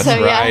homie. partner. That's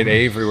so, right, yeah.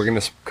 Avery. We're going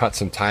to cut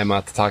some time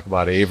out to talk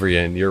about Avery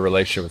and your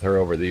relationship with her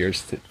over the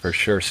years for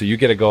sure. So you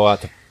get to go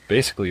out to,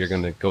 basically you're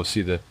going to go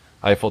see the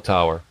Eiffel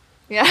Tower,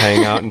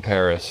 hang out in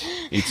Paris,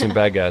 eat some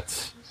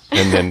baguettes,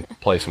 and then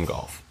play some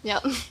golf.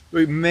 Yep.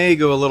 We may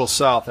go a little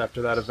south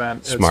after that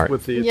event. Smart.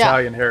 With the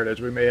Italian heritage,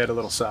 we may head a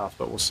little south,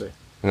 but we'll see.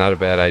 Not a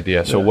bad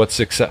idea. So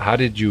Yeah. how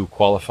did you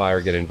qualify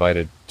or get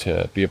invited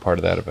to be a part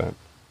of that event?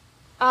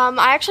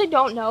 I actually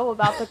don't know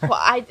about the.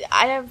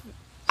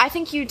 I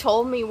think you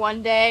told me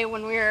one day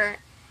when we were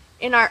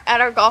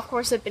at our golf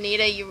course at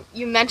Bonita.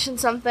 You mentioned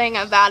something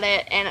about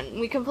it, and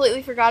we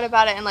completely forgot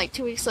about it. And like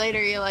 2 weeks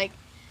later, you're like,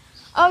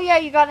 "Oh yeah,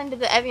 you got into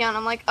the Evian."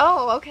 I'm like,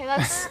 "Oh, okay,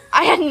 that's."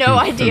 I had no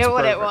idea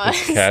what it was.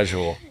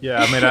 Casual.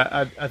 Yeah, I mean,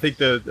 I think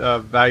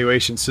the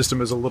valuation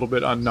system is a little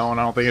bit unknown.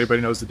 I don't think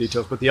anybody knows the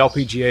details, but the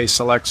LPGA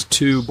selects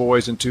 2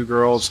 boys and 2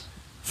 girls,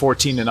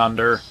 14 and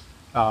under,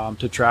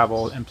 to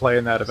travel and play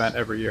in that event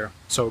every year.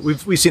 So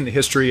we've seen the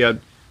history.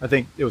 I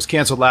think it was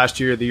canceled last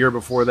year. The year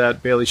before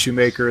that, Bailey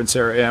Shoemaker and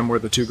Sarah M. were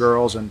the 2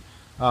 girls, and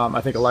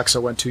I think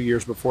Alexa went 2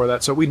 years before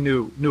that. So we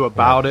knew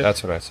about it.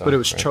 That's what I saw. But it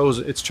was right.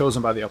 chosen. It's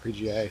chosen by the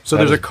LPGA. So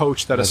That there's is- a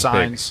coach that that's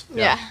assigns.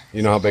 Yeah.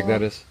 You know how big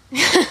that is?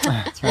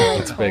 It's really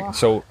It's cool. big.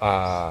 So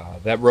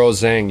that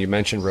Rose Zhang, you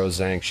mentioned Rose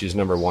Zhang. She's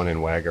number 1 in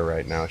WAGR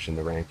right now. She's in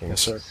the rankings.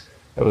 Yes, sir.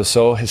 It was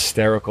so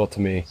hysterical to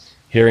me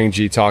hearing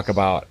G talk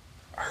about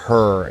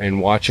her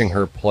and watching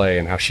her play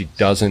and how she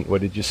doesn't,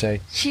 what did you say?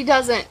 She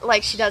doesn't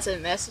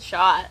miss a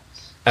shot.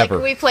 Ever.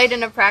 Like we played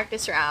in a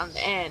practice round,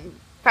 and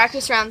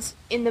practice rounds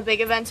in the big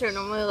events are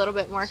normally a little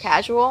bit more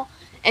casual,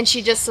 and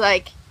she just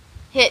like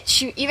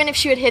even if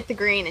she would hit the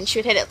green and she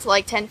would hit it to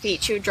like 10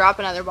 feet, she would drop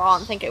another ball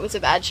and think it was a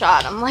bad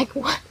shot. I'm like,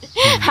 what?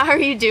 How are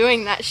you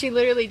doing that? She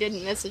literally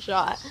didn't miss a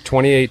shot.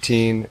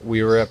 2018,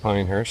 we were at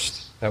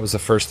Pinehurst. That was the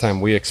first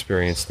time we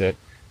experienced it.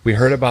 We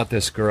heard about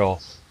this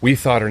girl. We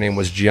thought her name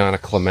was Gianna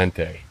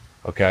Clemente,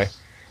 okay?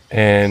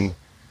 And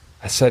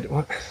I said,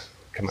 what?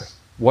 Come on.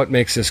 What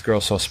makes this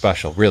girl so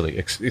special? Really,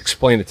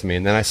 explain it to me.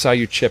 And then I saw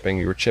you chipping.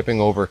 You were chipping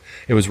over.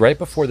 It was right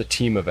before the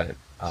team event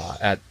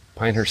at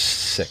Pinehurst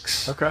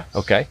 6. Okay.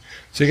 Okay.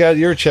 So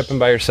you were chipping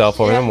by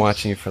yourself over. Yeah. I'm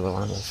watching you for a little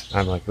while.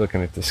 I'm like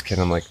looking at this kid.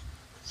 I'm like,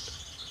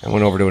 I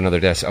went over to another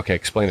desk. Okay,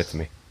 explain it to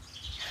me.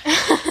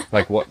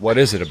 Like, what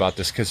is it about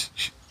this? Because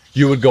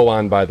you would go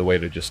on, by the way,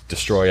 to just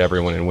destroy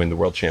everyone and win the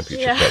world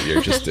championship Yeah. that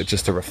year,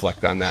 just to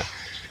reflect on that.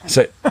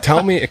 So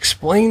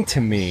explain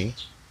to me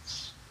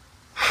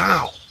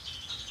how.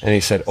 And he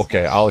said,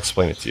 okay, I'll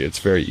explain it to you. It's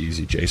very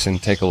easy, Jason.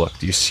 Take a look.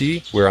 Do you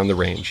see? We're on the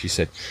range. He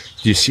said,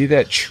 do you see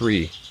that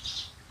tree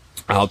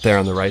out there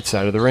on the right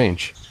side of the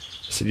range?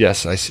 I said,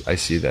 yes, I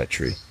see that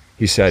tree.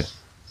 He said,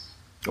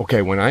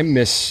 okay, when I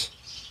miss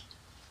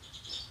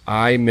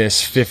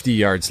 50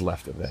 yards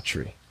left of that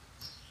tree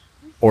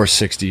or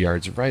 60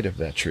 yards right of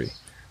that tree.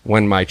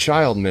 When my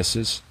child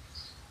misses,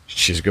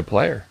 she's a good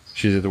player.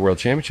 She's at the World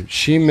Championship.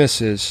 She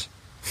misses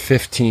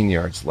 15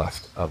 yards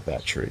left of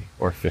that tree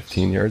or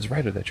 15 yards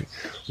right of that tree.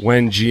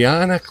 When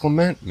Gianna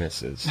Clement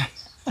misses,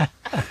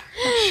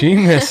 she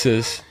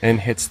misses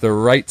and hits the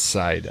right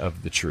side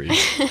of the tree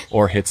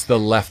or hits the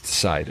left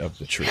side of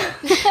the tree.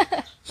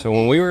 So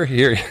when we were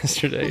here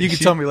yesterday, You can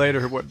tell me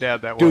later what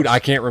dad that was. dude, I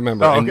can't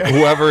remember. Oh, And okay.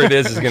 whoever it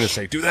is going to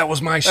say, dude, that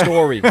was my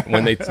story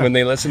when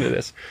they listen to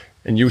this.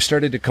 And you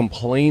started to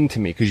complain to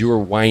me because you were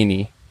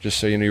whiny. Just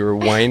so you know, you were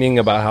whining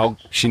about how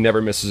she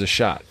never misses a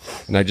shot.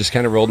 And I just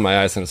kind of rolled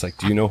my eyes and it's like,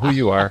 do you know who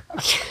you are?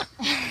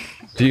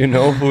 Do you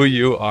know who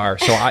you are?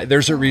 So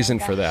there's a reason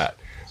for that.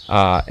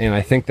 And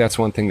I think that's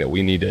one thing that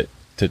we need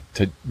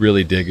to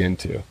really dig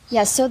into.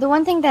 Yeah, so the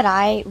one thing that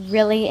I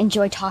really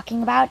enjoy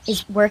talking about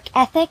is work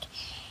ethic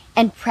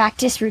and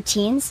practice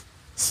routines.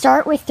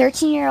 Start with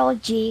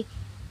 13-year-old G,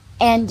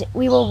 and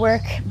we will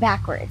work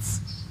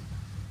backwards.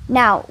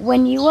 Now,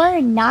 when you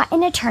are not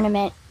in a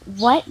tournament,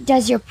 what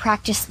does your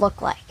practice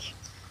look like?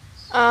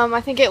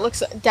 I think it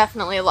looks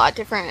definitely a lot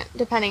different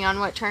depending on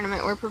what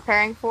tournament we're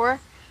preparing for.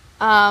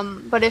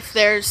 But if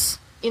there's,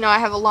 I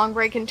have a long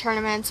break in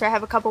tournaments or I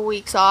have a couple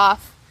weeks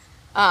off,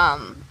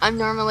 I'm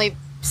normally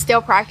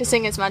still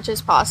practicing as much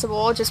as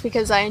possible just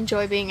because I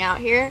enjoy being out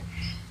here.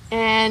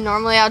 And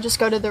normally I'll just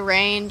go to the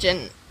range,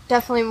 and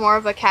definitely more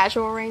of a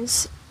casual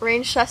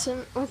range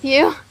session with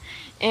you.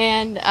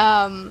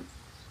 And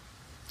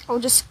we'll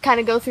just kind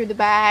of go through the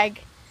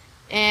bag.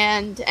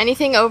 And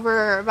anything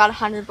over about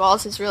 100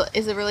 balls is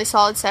a really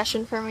solid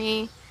session for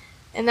me.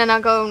 And then I'll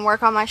go and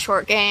work on my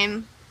short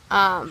game.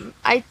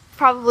 I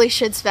probably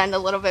should spend a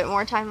little bit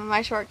more time on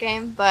my short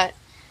game, but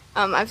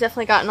I've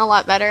definitely gotten a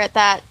lot better at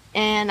that.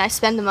 And I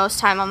spend the most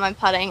time on my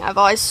putting. I've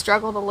always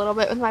struggled a little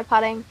bit with my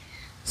putting.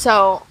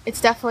 So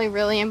it's definitely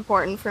really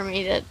important for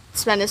me to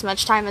spend as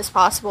much time as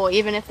possible,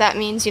 even if that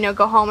means,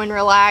 go home and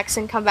relax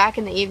and come back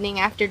in the evening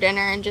after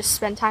dinner and just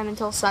spend time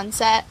until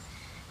sunset.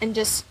 and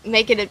just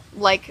make it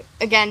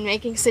again,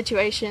 making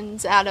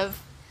situations out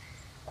of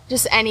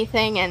just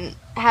anything and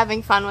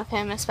having fun with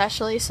him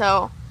especially.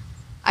 So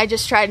I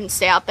just try and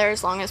stay out there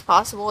as long as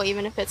possible,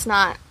 even if it's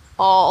not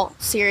all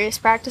serious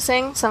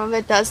practicing. Some of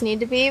it does need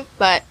to be,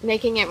 but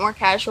making it more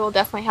casual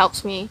definitely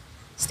helps me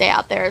stay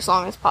out there as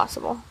long as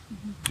possible.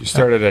 You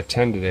started at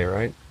 10 today,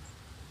 right?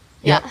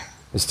 Yeah.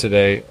 Is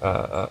today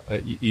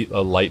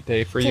a light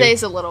day for you?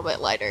 Today's a little bit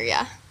lighter,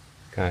 yeah.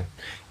 Okay.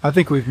 I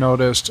think we've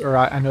noticed, or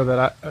I know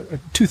that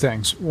two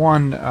things.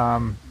 One,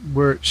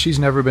 where she's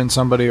never been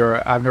somebody,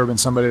 or I've never been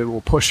somebody that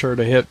will push her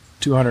to hit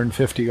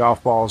 250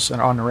 golf balls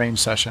on a range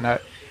session,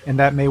 and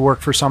that may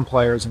work for some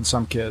players and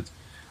some kids.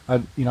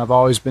 I've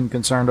always been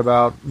concerned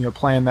about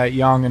playing that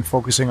young and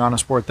focusing on a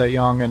sport that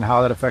young and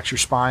how that affects your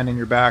spine and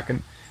your back,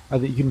 and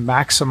that you can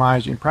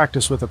maximize and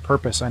practice with a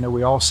purpose. I know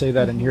we all say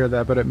that and hear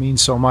that, but it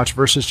means so much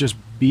versus just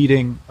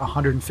beating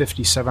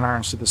 157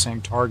 irons to the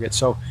same target.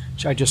 So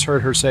I just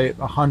heard her say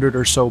 100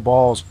 or so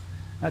balls.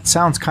 That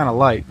sounds kind of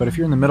light, but if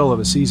you're in the middle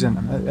of a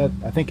season,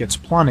 I think it's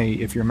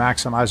plenty if you're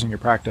maximizing your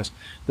practice.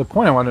 The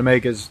point I wanted to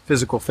make is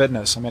physical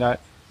fitness. I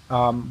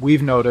mean,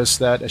 we've noticed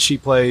that as she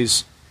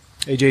plays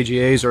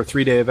AJGAs or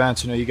 3-day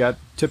events, you got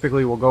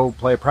typically we'll go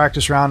play a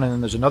practice round, and then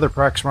there's another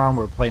practice round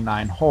where we'll play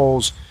 9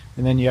 holes,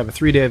 and then you have a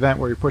 3-day event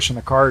where you're pushing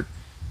the cart,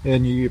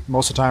 and you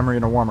most of the time are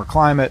in a warmer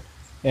climate,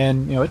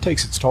 and it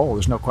takes its toll.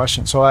 There's no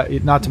question. So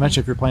not to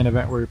mention if you're playing an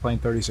event where you're playing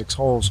 36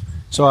 holes.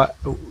 So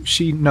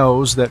she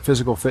knows that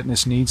physical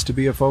fitness needs to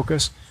be a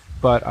focus,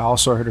 but I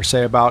also heard her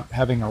say about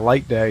having a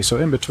light day. So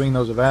in between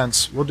those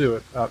events, we'll do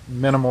it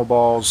minimal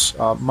balls,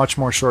 much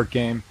more short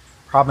game,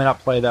 probably not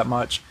play that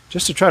much,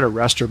 just to try to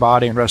rest her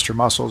body and rest her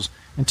muscles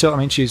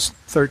until, she's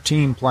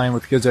 13 playing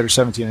with kids that are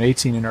 17 and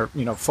 18 and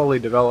are, fully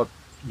developed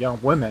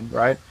young women,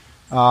 right?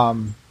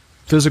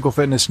 Physical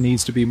fitness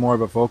needs to be more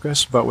of a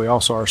focus, but we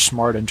also are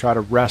smart and try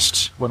to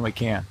rest when we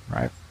can,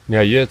 right?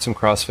 Yeah, you had some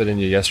CrossFit in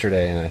you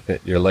yesterday, and I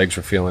think your legs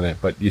were feeling it,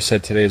 but you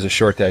said today is a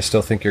short day. I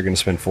still think you're going to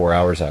spend 4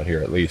 hours out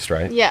here at least,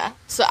 right? Yeah,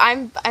 so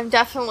I'm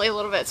definitely a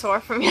little bit sore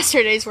from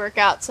yesterday's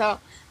workout, so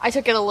I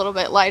took it a little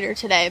bit lighter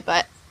today,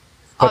 but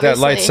that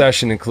light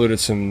session included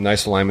some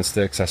nice alignment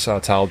sticks. I saw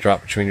a towel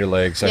drop between your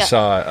legs. Yep. I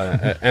saw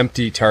an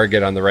empty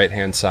target on the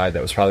right-hand side.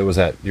 That was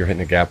you're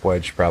hitting a gap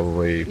wedge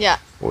probably, yeah.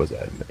 What was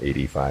that,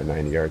 85,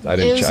 90 yards?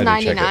 It was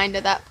 99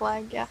 to that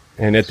flag, yeah.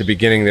 And at the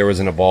beginning there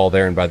wasn't a ball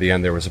there, and by the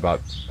end there was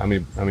about, how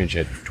many did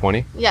you hit,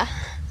 20? Yeah.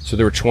 So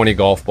there were 20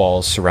 golf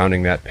balls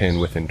surrounding that pin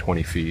within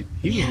 20 feet.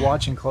 He was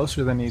watching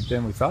closer than we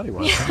thought he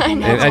was. Yeah, huh? I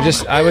know.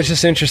 And I was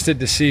just interested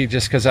to see,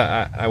 just because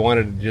I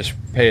wanted to just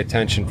pay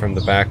attention from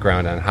the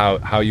background on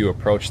how you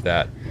approached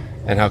that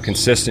and how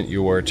consistent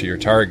you were to your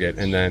target,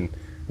 and then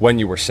when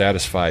you were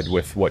satisfied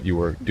with what you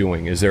were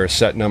doing. Is there a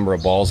set number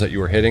of balls that you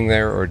were hitting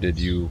there, or did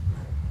you?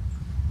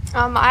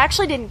 I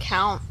actually didn't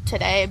count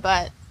today,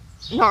 but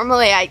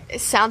normally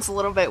it sounds a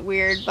little bit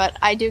weird, but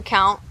I do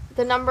count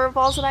the number of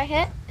balls that I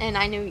hit, and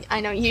I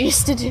know you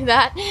used to do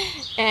that,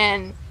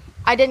 and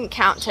I didn't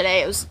count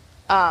today. It was,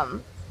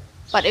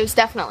 but it was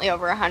definitely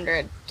over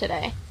 100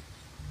 today,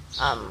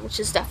 which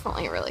is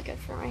definitely really good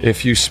for me.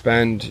 If you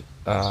spend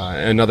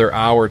another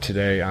hour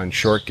today on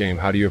short game,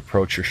 how do you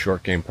approach your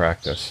short game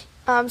practice?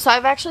 So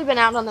I've actually been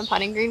out on the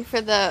putting green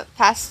for the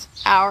past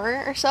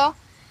hour or so,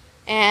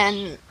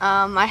 and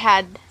I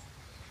had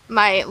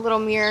my little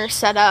mirror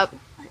set up,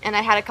 and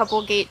I had a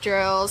couple gate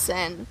drills,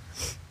 and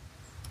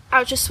I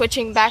was just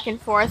switching back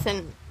and forth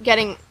and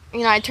getting,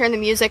 I turn the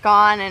music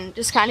on and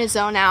just kind of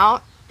zone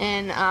out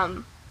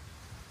and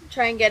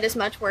try and get as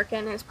much work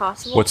in as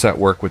possible. What's that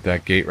work with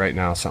that gate right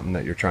now, something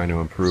that you're trying to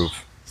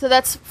improve? So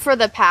that's for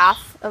the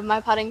path of my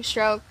putting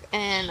stroke,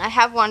 and I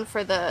have one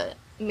for the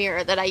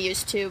mirror that I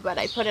used to, but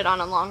I put it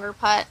on a longer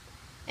putt,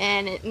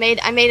 and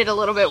I made it a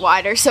little bit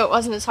wider so it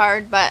wasn't as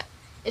hard, but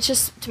it's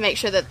just to make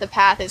sure that the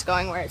path is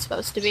going where it's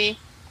supposed to be,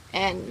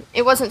 and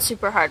it wasn't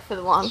super hard for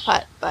the long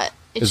putt, but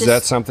it's Is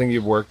that something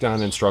you've worked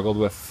on and struggled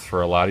with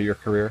for a lot of your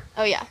career?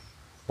 Oh yeah.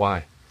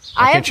 Why?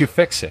 Why can't you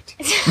fix it?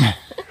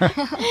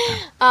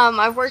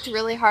 I've worked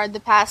really hard the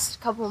past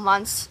couple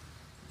months.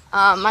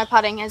 My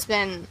putting has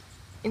been,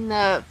 in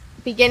the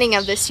beginning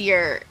of this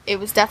year, it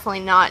was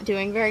definitely not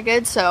doing very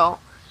good, so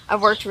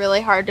I've worked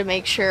really hard to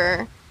make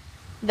sure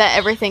that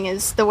everything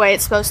is the way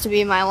it's supposed to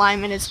be, my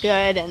alignment is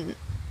good, and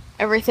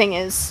everything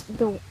is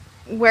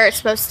where it's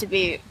supposed to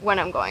be when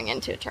I'm going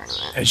into a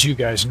tournament. As you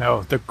guys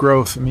know, the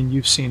growth,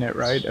 you've seen it,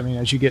 right?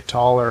 As you get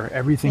taller,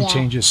 everything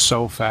changes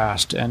so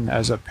fast. And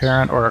as a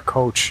parent or a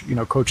coach,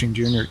 coaching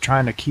junior,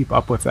 trying to keep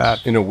up with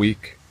that. In a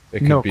week, it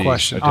could no be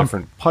question. a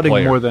different putting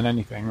player. more than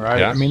anything, right?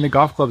 Yeah. The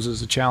golf clubs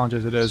is a challenge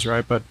as it is,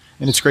 right?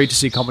 And it's great to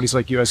see companies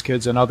like US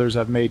Kids and others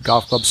have made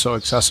golf clubs so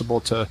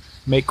accessible to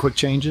make quick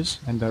changes,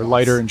 and they're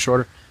lighter and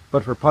shorter.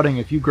 But for putting,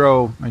 if you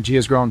grow, and G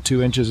has grown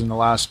 2 inches in the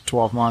last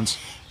 12 months,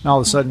 and all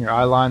of a sudden your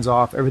eye line's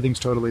off, everything's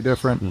totally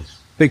different.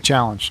 Big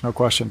challenge, no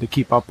question, to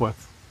keep up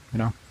with,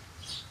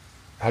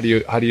 How do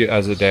you,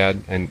 as a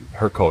dad and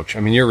her coach,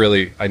 you're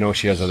really, I know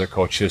she has other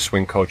coaches,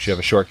 swing coach, you have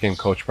a short game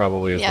coach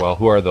probably as well.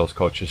 Who are those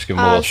coaches? Give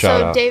them a little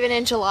shout out. David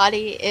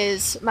Angelotti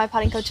is my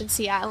putting coach in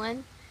Sea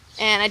Island,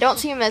 and I don't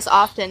see him as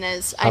often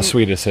as How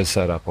sweet is his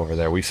setup over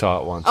there? We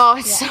saw it once. Oh,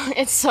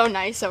 it's so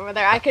nice over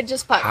there. I could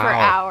just putt for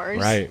hours.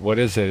 Right. What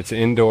is it? It's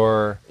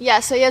indoor. Yeah,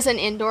 so he has an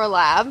indoor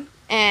lab,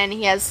 and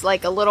he has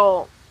like a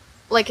little,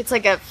 like it's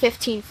like a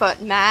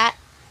 15-foot mat,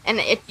 and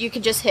you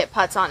can just hit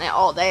putts on it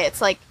all day. It's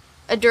like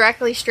a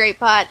directly straight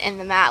putt, and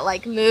the mat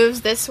like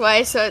moves this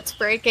way, so it's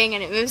breaking,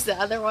 and it moves the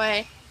other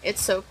way.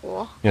 It's so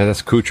cool. Yeah,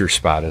 that's Kuchar's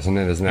spot, isn't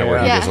it? Isn't that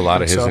where he does a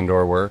lot of his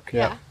indoor work?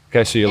 Yeah.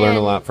 Okay, so you learn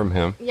a lot from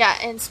him. Yeah,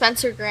 and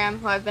Spencer Graham,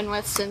 who I've been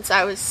with since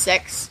I was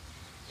 6,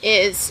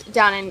 is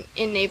down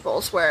in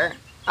Naples, where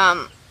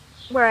I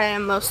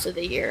am most of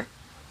the year.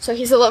 So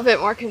he's a little bit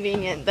more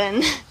convenient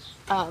than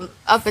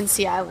up in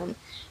Sea Island.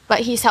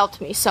 But he's helped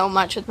me so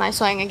much with my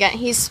swing. Again,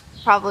 he's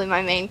probably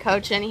my main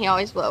coach, and he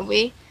always will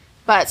be.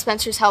 But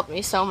Spencer's helped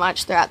me so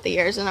much throughout the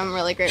years, and I'm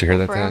really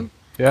grateful for him.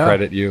 Yeah.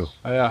 Credit you.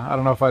 Yeah, I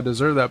don't know if I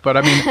deserve that, but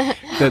I mean,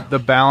 the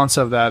balance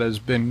of that has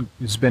been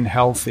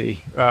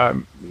healthy.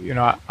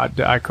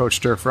 I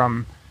coached her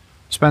from.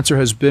 Spencer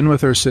has been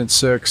with her since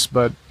 6,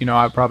 but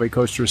I probably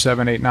coached her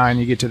 7, 8, 9.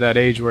 You get to that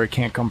age where it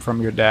can't come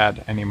from your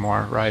dad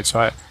anymore, right?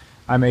 So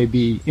I may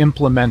be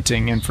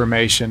implementing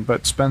information,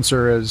 but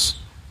Spencer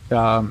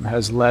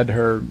has led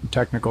her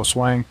technical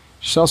swing.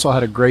 She's also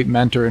had a great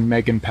mentor in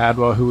Megan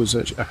Padua, who was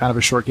a kind of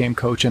a short game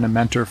coach and a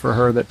mentor for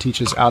her that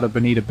teaches out of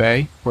Bonita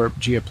Bay, where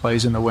Gia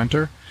plays in the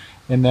winter,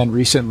 and then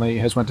recently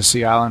has went to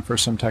Sea Island for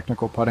some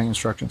technical putting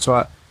instruction.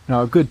 So,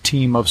 a good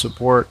team of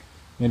support.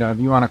 If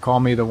you want to call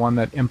me the one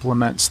that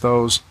implements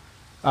those,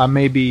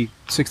 maybe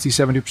 60,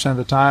 70% of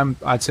the time,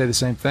 I'd say the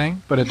same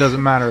thing. But it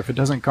doesn't matter if it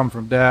doesn't come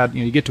from Dad.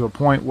 You get to a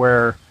point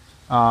where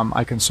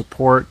I can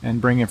support and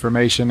bring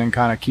information and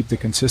kind of keep the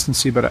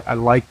consistency, but I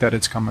like that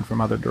it's coming from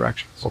other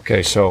directions.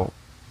 Okay, so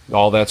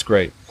all that's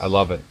great. I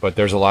love it. But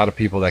there's a lot of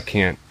people that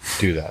can't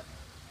do that,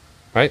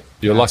 right?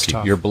 You're lucky.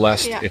 Tough. You're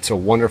blessed. Yeah. It's a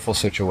wonderful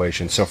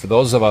situation. So for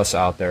those of us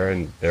out there,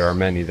 and there are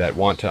many that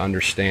want to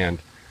understand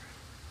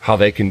how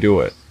they can do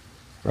it,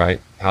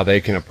 right? How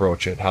they can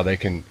approach it, how they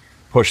can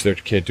push their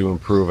kid to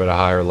improve at a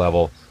higher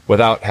level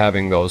without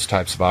having those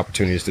types of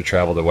opportunities to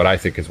travel to what I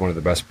think is one of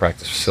the best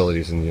practice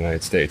facilities in the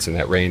United States. And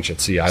that range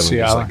at Sea Island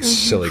is like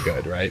silly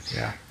good, right?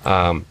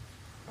 Yeah.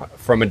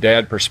 From a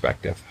dad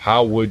perspective,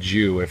 how would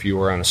you, if you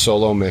were on a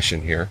solo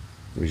mission here,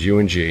 it was you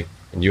and G,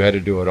 and you had to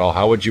do it all,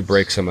 how would you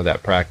break some of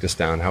that practice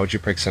down? How would you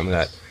break some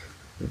of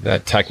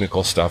that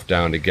technical stuff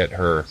down to get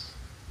her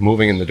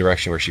moving in the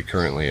direction where she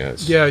currently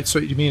is? Yeah, so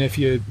you mean if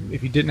you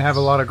didn't have a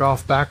lot of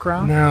golf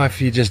background? No,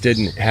 if you just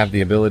didn't have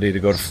the ability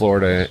to go to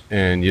Florida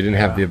and you didn't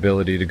have the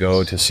ability to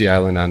go to Sea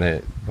Island on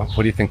it, what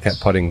do you think that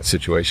putting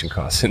situation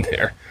costs in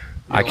there?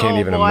 I can't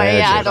even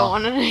imagine. Yeah, I don't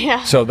want to.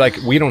 Yeah. So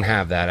we don't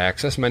have that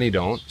access. Many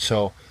don't.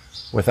 So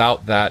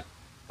without that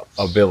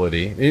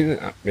ability,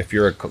 if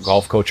you're a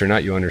golf coach or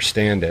not, you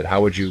understand it.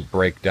 How would you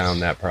break down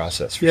that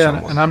process for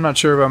someone? And I'm not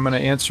sure if I'm going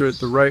to answer it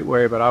the right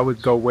way, but I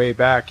would go way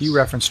back. You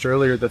referenced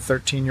earlier the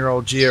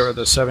 13-year-old Gia or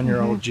the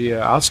 7-year-old Gia.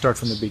 I'll start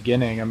from the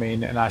beginning. I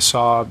mean, and I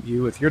saw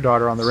you with your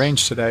daughter on the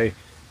range today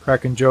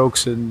cracking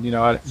jokes, and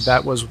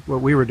that was what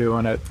we were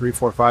doing at 3,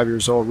 4, 5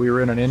 years old. We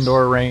were in an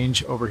indoor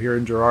range over here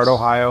in Girard,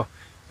 Ohio,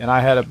 and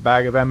I had a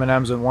bag of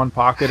M&Ms in one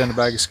pocket and a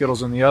bag of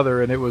Skittles in the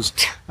other, and it was,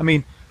 I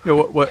mean,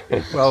 well,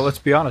 let's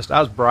be honest. I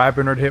was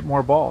bribing her to hit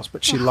more balls,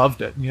 but she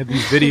loved it. And you had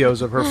these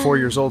videos of her 4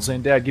 years old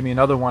saying, "Dad, give me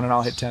another one and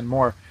I'll hit 10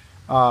 more."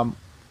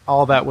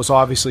 All that was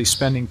obviously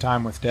spending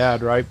time with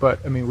Dad, right? But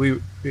I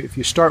mean, if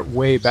you start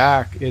way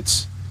back,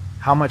 it's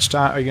how much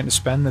time are you going to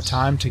spend the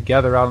time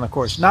together out on the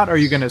course? Not are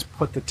you going to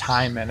put the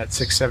time in at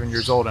 6, 7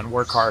 years old and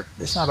work hard.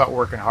 It's not about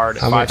working hard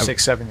at 5,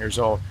 6, 7 years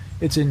old.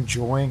 It's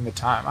enjoying the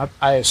time.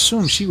 I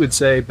assume she would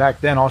say back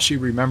then all she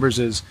remembers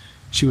is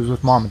she was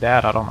with Mom and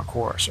Dad out on the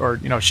course, or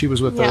she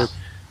was with her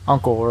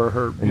uncle or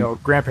her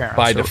grandparents.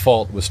 By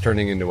default, was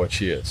turning into what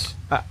she is.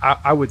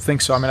 I would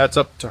think so. I mean, that's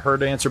up to her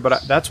to answer,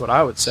 but that's what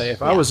I would say.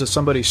 If I was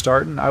somebody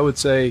starting, I would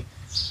say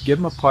give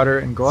them a putter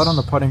and go out on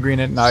the putting green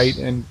at night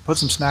and put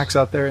some snacks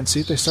out there and see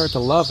if they start to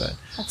love it.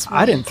 That's what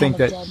I didn't think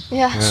that. did.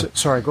 Yeah.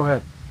 Sorry, go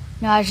ahead.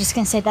 No, I was just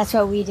going to say that's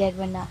what we did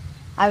when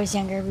I was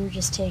younger. We would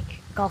just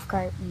take a golf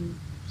cart and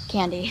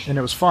candy. And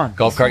it was fun.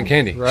 Golf cart and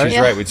candy. Right? She's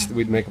right.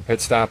 We'd make a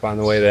pit stop on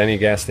the way to any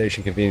gas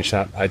station, convenience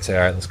shop. I'd say,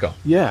 all right, let's go.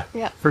 Yeah,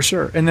 Yeah. for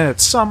sure. And then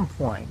at some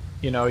point,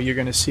 you're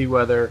going to see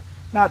whether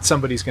not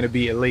somebody's going to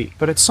be elite,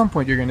 but at some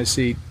point you're going to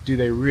see, do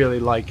they really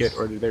like it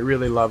or do they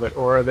really love it,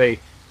 or are they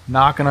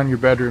knocking on your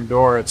bedroom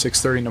door at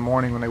 6:30 in the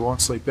morning when they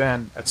won't sleep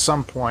in? At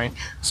some point,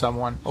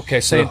 someone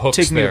so the hook's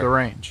take me there. to the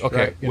range. Okay,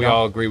 right? we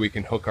all agree we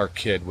can hook our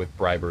kid with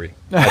bribery.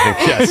 I think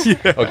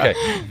yes. Okay,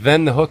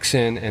 then the hook's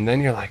in, and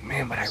then you're like,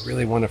 man, but I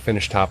really want to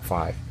finish top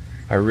 5.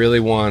 I really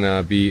want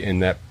to be in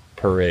that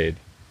parade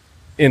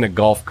in a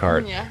golf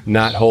cart,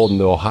 not holding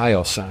the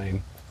Ohio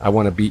sign. I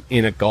want to be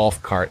in a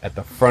golf cart at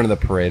the front of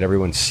the parade.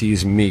 Everyone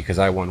sees me because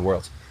I won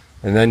Worlds.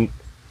 And then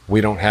we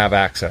don't have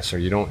access, or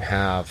you don't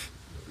have.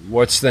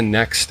 What's the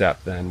next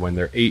step then when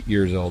they're 8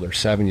 years old or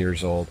 7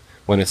 years old?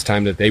 when it's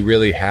time that they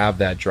really have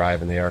that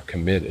drive and they are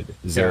committed?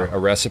 Is there Yeah. a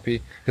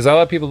recipe? Because a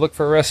lot of people look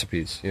for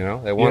recipes, you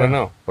know, they want to Yeah.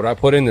 know, what do I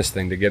put in this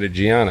thing to get a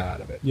Gianna out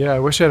of it? Yeah, I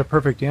wish I had a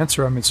perfect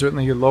answer. I mean,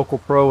 certainly your local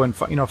pro and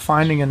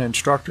finding an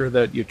instructor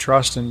that you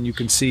trust and you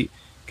can see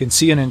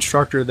an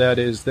instructor that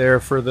is there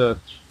for the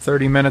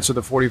 30 minutes or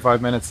the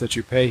 45 minutes that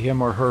you pay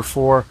him or her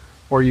for,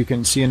 or you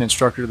can see an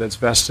instructor that's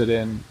vested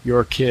in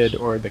your kid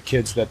or the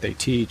kids that they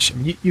teach. I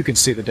mean, you can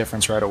see the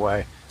difference right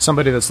away.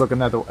 Somebody that's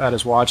looking at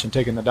his watch and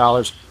taking the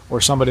dollars, or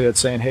somebody that's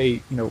saying, hey,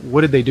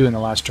 what did they do in the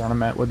last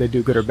tournament? What did they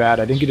do, good or bad?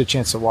 I didn't get a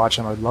chance to watch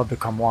them. I'd love to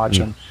come watch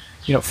them.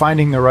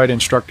 Finding the right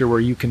instructor where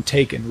you can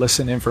take and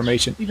listen to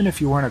information, even if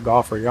you weren't a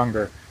golfer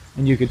younger,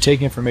 and you could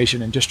take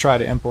information and just try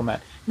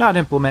to not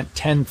implement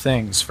 10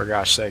 things for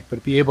gosh sake,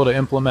 but be able to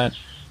implement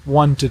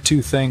 1 to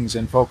 2 things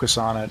and focus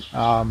on it.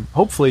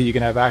 Hopefully you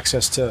can have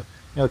access to,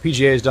 the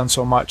PGA has done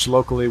so much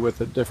locally with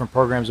the different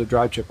programs of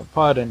drive, chip, and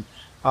putt and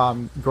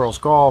girls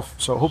golf.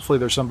 So hopefully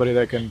there's somebody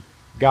that can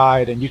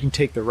guide and you can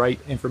take the right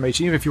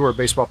information, even if you were a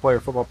baseball player,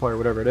 football player,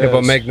 whatever it is. Yeah,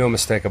 but make no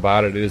mistake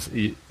about it,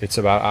 it's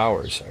about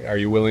hours. Are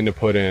you willing to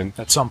put in?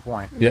 At some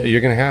point. Yeah,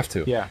 you're going to have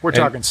to. Yeah, we're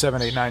talking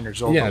 7, 8, 9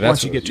 years old. Yeah, but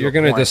once you get to you're a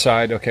going to point-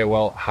 decide, okay,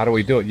 well, how do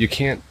we do it? You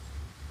can't,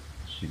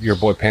 your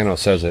boy Pano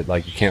says it,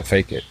 like you can't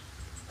fake it.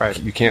 Right.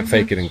 You can't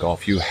fake it in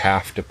golf. You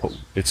have to put,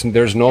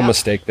 there's no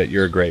mistake that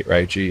you're great,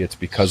 right, G? It's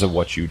because of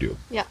what you do.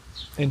 Yeah.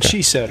 And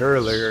she said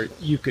earlier,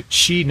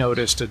 she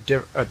noticed a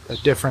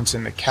difference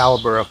in the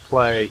caliber of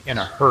play in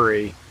a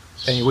hurry.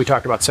 And we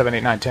talked about 7,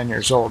 8, 9, 10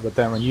 years old, but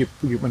then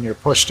when you're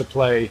pushed to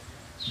play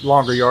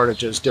longer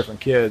yardages,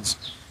 different kids,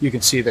 you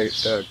can see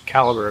the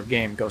caliber of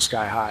game go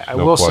sky high. I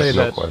will say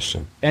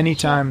that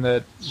anytime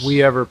that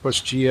we ever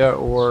push Gia,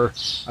 or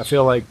I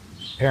feel like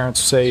parents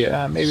say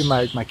maybe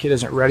my kid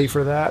isn't ready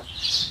for that,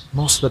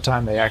 most of the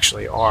time they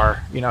actually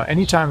are.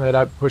 Anytime that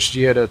I push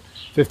Gia to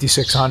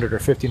 5,600 or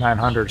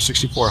 5,900 or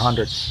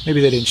 6,400, maybe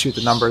they didn't shoot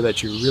the number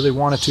that you really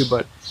wanted to,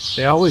 but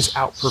they always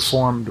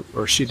outperformed,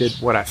 or she did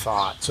what I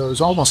thought. So it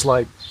was almost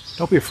like,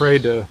 don't be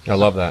afraid to. I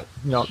love that.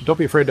 Don't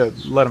be afraid to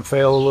let them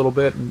fail a little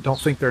bit, and don't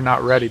think they're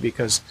not ready,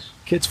 because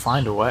kids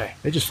find a way.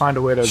 They just find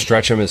a way to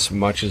stretch them as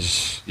much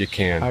as you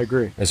can. I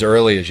agree. As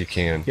early as you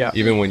can. Yeah.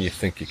 Even when you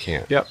think you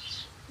can't. Yep.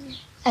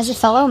 As a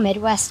fellow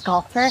Midwest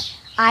golfer,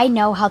 I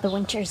know how the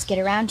winters get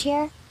around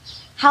here.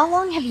 How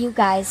long have you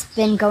guys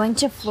been going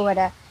to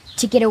Florida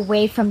to get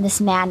away from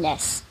this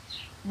madness?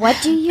 Where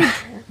do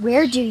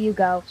you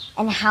go,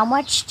 and how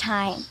much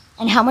time,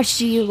 and how much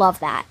do you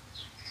love that?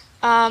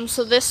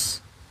 So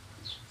this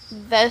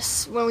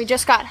when we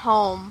just got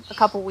home a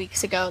couple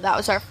weeks ago, that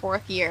was our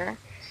 4th year,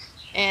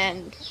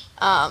 and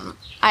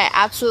I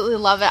absolutely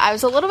love it. I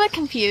was a little bit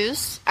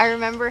confused. I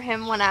remember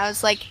him when I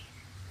was like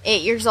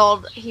 8 years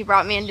old. He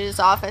brought me into his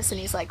office and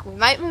he's like, "We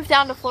might move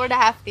down to Florida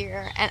half the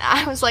year," and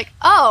I was like,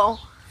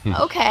 "Oh,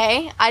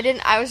 okay."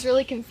 I was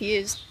really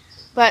confused,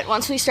 but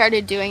once we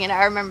started doing it,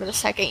 I remember the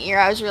 2nd year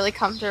I was really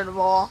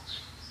comfortable,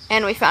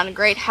 and we found a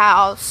great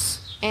house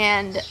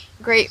and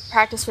great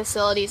practice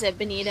facilities at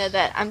Bonita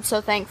that I'm so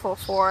thankful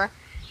for,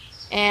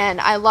 and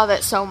I love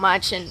it so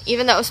much. And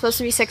even though it was supposed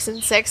to be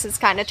 6-6, it's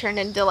kind of turned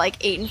into like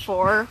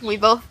 8-4.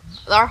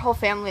 Our whole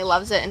family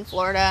loves it in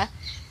Florida,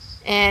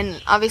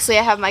 and obviously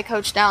I have my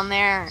coach down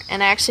there,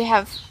 and I actually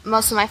have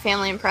most of my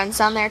family and friends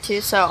down there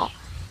too, so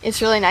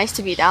it's really nice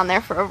to be down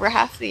there for over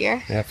half the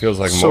year. Yeah, it feels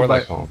like more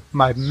like home.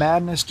 My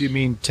madness, do you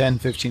mean 10,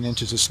 15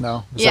 inches of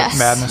snow? Is Yes.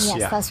 that madness? Yes,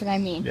 Yeah. that's what I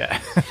mean. Yeah.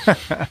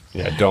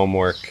 Yeah, dome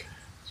work,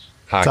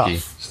 hockey,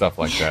 Tough. stuff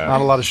like that.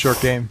 Not a lot of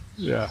short game.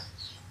 Yeah.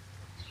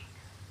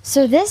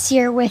 So this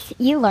year with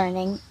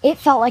e-learning, it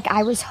felt like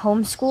I was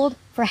homeschooled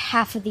for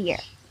half of the year.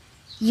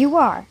 You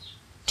are.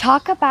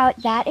 Talk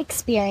about that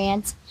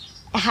experience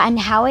and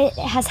how it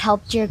has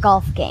helped your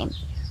golf game.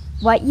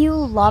 What you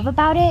love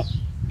about it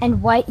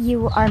and what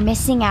you are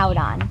missing out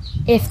on,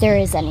 if there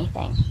is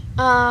anything.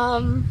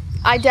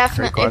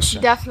 It's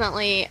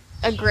definitely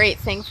a great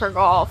thing for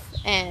golf,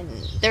 and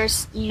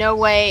there's no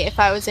way if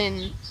I was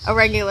in a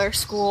regular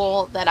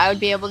school that I would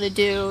be able to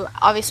do,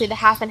 obviously, the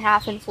half and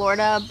half in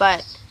Florida,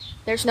 but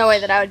there's no way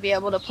that I would be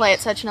able to play at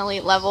such an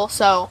elite level.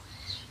 So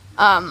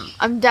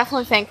I'm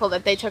definitely thankful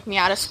that they took me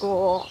out of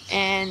school,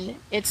 and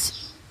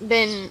it's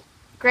been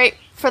great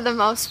for the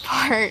most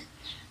part.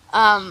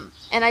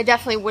 And I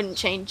definitely wouldn't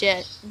change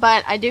it,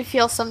 but I do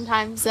feel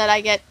sometimes that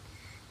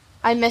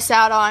I miss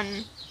out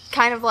on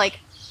kind of like,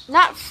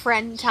 not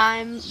friend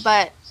time,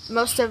 but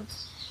most of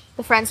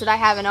the friends that I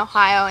have in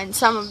Ohio and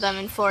some of them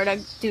in Florida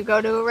do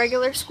go to a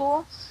regular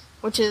school,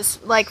 which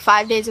is like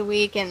 5 days a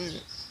week,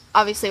 and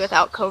obviously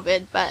without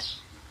COVID, but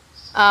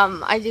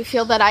I do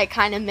feel that I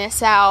kind of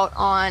miss out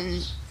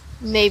on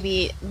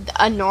maybe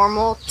a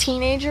normal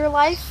teenager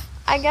life,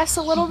 I guess,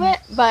 a little bit,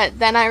 but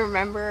then I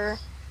remember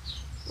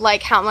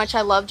like how much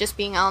I love just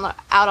being out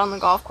on the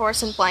golf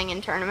course and playing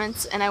in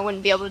tournaments, and I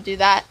wouldn't be able to do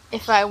that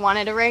if I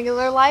wanted a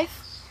regular life.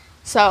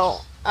 So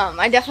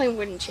I definitely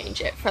wouldn't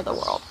change it for the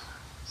world.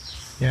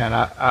 Yeah,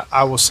 and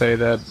I will say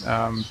that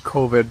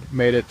COVID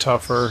made it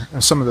tougher.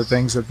 And some of the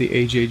things that the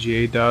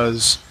AJGA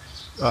does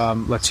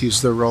let's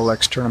use the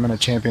Rolex Tournament of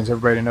Champions.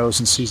 Everybody knows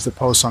and sees the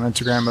posts on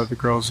Instagram of the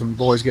girls and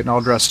boys getting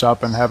all dressed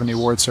up and having the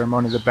award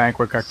ceremony. The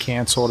banquet got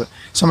canceled.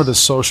 Some of the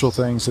social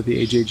things that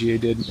the AJGA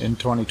did in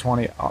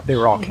 2020, they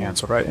were all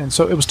canceled, right? And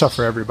so it was tough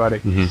for everybody.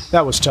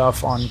 That was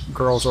tough on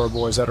girls or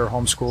boys that are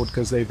homeschooled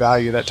because they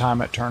value that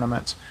time at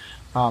tournaments.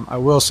 I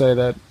will say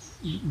that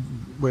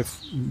with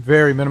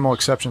very minimal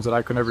exceptions that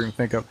I could never even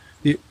think of,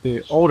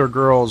 the older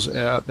girls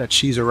that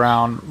she's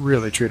around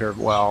really treat her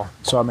well.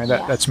 So, I mean,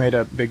 that's made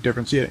a big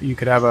difference. You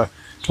could have a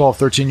 12,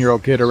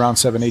 13-year-old kid around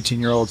 7,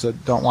 18-year-olds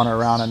that don't want her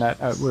around, and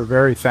that we're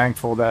very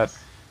thankful that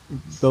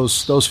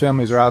those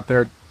families are out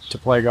there to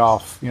play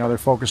golf. You know, they're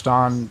focused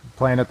on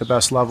playing at the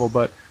best level,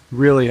 but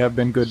really have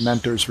been good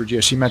mentors for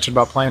Gia. She mentioned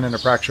about playing in a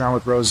practice round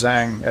with Rose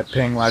Zhang at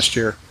Ping last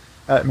year.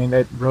 I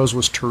mean, Rose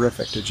was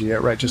terrific to Gia,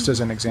 right, just as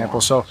an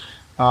example. So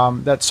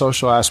that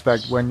social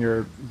aspect when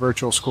you're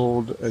virtual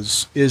schooled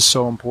is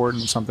so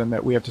important and something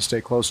that we have to stay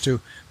close to.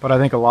 But I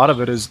think a lot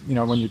of it is, you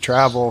know, when you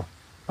travel,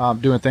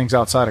 doing things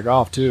outside of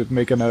golf too,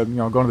 going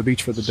to the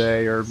beach for the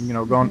day, or, you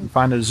know, going and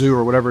find a zoo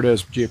or whatever it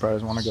is. Gia probably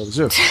doesn't want to go to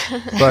the zoo.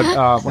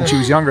 But when she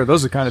was younger,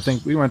 those are the kind of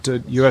things. We went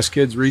to U.S.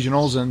 Kids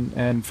Regionals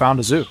and found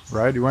a zoo,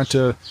 right? We went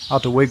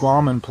out to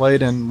Wigwam and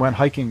played and went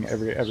hiking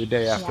every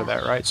day after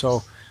that, right?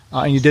 So.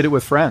 And you did it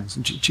with friends.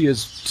 And she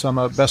has some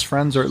best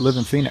friends that live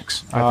in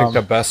Phoenix. I think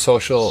the best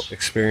social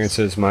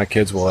experiences my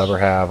kids will ever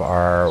have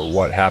are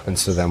what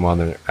happens to them while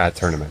they're at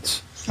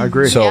tournaments. I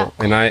agree. So,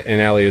 and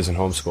Allie isn't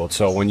homeschooled.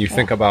 So when you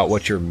think about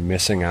what you're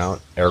missing out,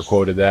 air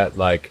quoted that,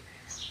 like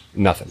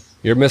nothing.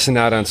 You're missing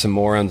out on some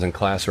morons in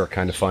class who are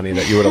kind of funny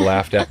that you would have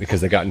laughed at because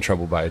they got in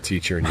trouble by a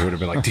teacher, and you would have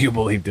been like, do you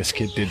believe this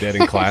kid did that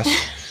in class?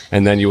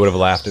 And then you would have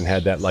laughed and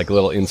had that like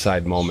little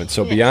inside moment.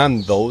 So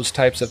beyond those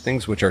types of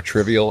things, which are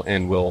trivial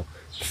and will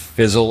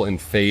fizzle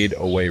and fade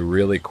away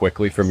really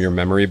quickly from your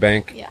memory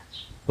bank.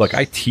 Look,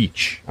 I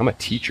teach. I'm a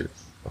teacher.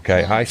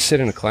 Okay. I sit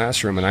in a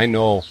classroom and I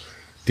know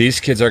these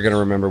kids are going to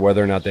remember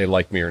whether or not they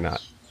like me or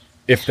not,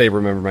 if they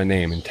remember my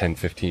name in 10,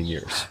 15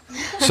 years.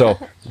 So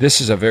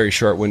this is a very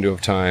short window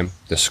of time,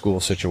 the school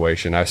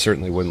situation. I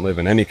certainly wouldn't live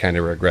in any kind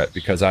of regret,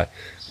 because I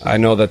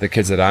know that the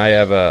kids that I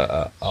have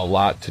a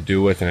lot to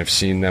do with, and I've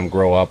seen them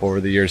grow up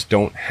over the years,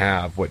 don't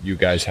have what you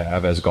guys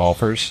have as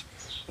golfers.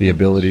 The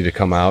ability to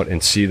come out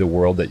and see the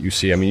world that you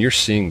see. I mean, you're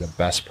seeing the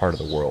best part of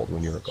the world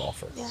when you're a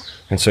golfer.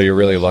 And so you're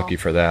really lucky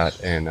for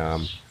that. And,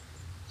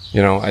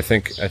 you know, I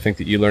think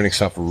the e-learning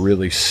stuff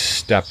really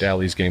stepped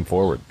Allie's game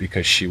forward,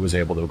 because she was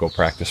able to go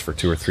practice for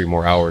 2 or 3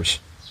 more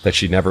hours that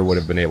she never would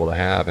have been able to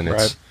have. And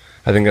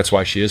I think that's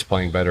why she is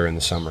playing better in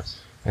the summer.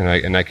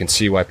 And I can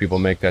see why people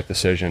make that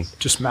decision.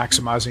 Just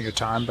maximizing your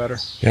time better.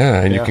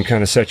 Yeah, and you can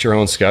kind of set your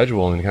own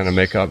schedule and kind of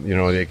make up, you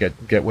know, they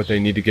get what they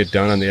need to get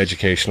done on the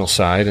educational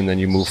side, and then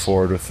you move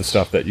forward with the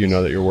stuff that you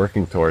know that you're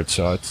working towards.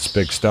 So it's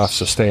big stuff.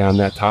 So stay on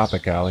that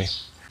topic, Allie.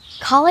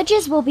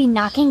 Colleges will be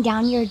knocking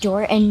down your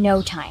door in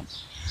no time.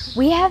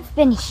 We have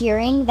been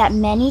hearing that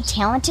many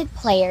talented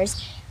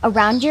players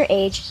around your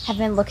age have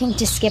been looking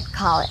to skip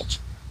college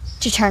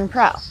to turn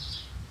pro.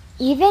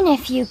 Even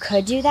if you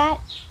could do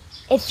that,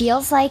 it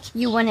feels like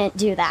you wouldn't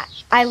do that.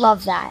 I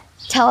love that.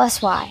 Tell us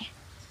why.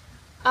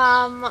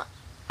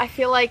 I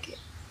feel like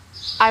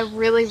I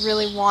really,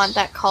 really want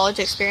that college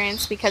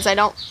experience, because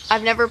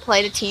I've never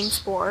played a team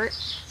sport,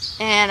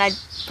 and I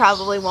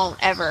probably won't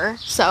ever.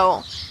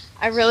 So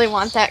I really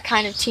want that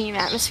kind of team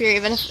atmosphere,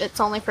 even if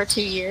it's only for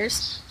 2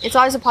 years. It's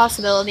always a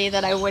possibility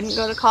that I wouldn't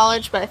go to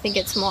college, but I think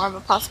it's more of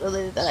a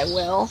possibility that I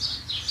will.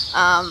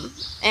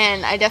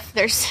 And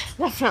there's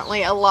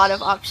definitely a lot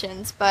of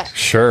options, but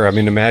sure. I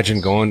mean,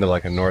 imagine going to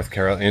like North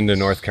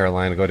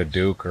Carolina, go to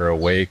Duke or a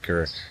Wake,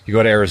 or you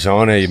go to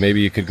Arizona. Maybe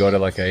you could go to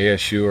like a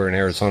ASU or an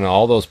Arizona.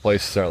 All those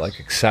places are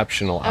like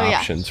exceptional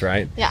options,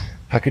 right? Yeah.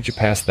 How could you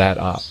pass that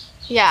up?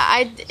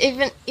 Yeah,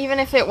 even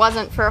if it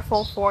wasn't for a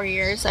full 4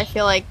 years, I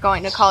feel like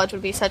going to college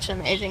would be such an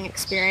amazing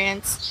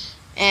experience.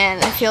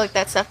 And I feel like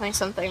that's definitely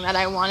something that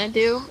I want to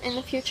do in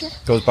the future.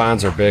 Those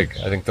bonds are big.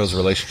 I think those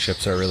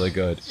relationships are really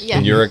good. Yeah.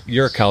 And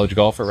you're a college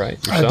golfer, right?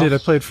 Yourself? I did. I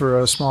played for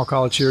a small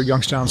college here at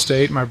Youngstown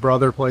State. My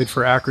brother played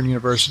for Akron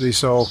University.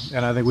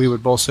 And I think we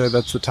would both say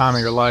that's the time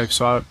of your life.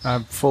 So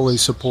I'm fully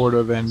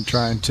supportive and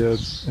trying to,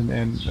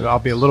 and I'll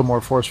be a little more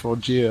forceful.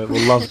 Gia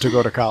would love to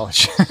go to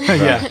college.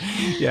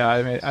 Yeah.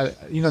 I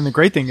mean, and the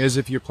great thing is,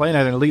 if you're playing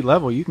at an elite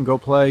level, you can go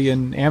play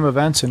in AM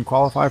events and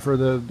qualify for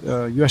the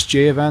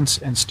USGA events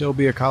and still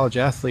be a college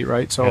athlete,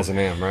 right? So as an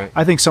AM, right?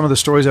 I think some of the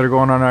stories that are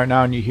going on right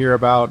now, and you hear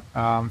about,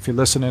 if you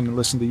listen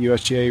to the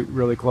USGA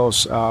really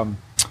close,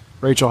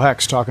 Rachel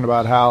Hex talking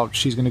about how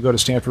she's going to go to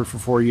Stanford for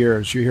 4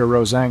 years. You hear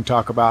Rose Zhang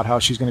talk about how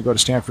she's going to go to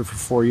Stanford for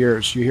 4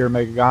 years. You hear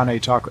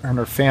Megane talk, and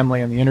her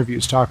family in the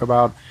interviews talk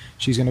about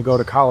she's going to go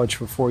to college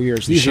for 4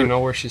 years. Does she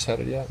know where she's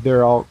headed yet?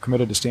 They're all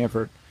committed to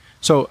Stanford.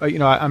 So,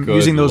 I'm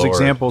using those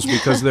examples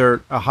because they're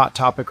a hot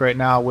topic right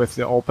now with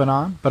the Open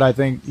on. But I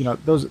think,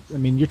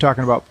 you're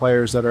talking about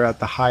players that are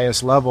at the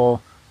highest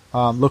level,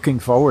 looking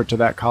forward to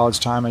that college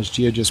time, as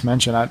Gia just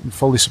mentioned. I'm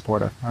fully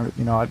supportive. I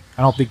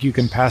don't think you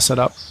can pass it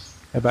up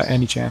about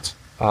any chance.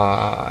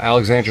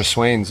 Alexandra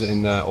Swain's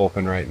in the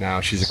Open right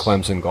now. She's a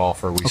Clemson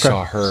golfer. We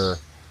saw her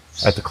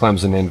at the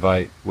Clemson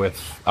Invite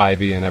with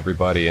Ivy and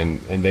everybody,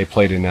 and they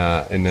played in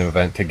an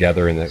event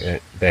together,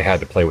 and they had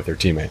to play with their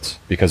teammates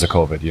because of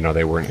COVID. You know,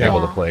 they weren't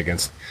able to play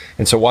against.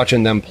 And so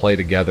watching them play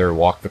together,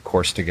 walk the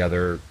course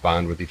together,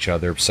 bond with each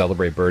other,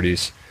 celebrate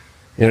birdies.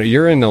 You know,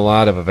 you're in a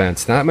lot of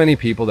events. Not many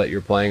people that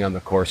you're playing on the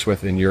course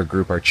with in your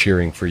group are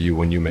cheering for you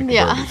when you make a birdie.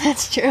 Yeah,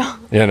 that's true.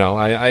 You know,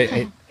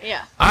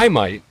 I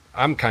might.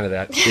 I'm kind of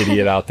that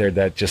idiot out there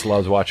that just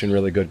loves watching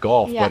really good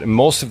golf. Yeah. But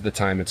most of the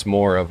time, it's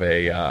more of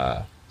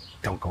a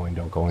don't go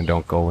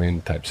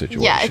in type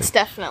situation. Yeah, it's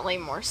definitely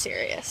more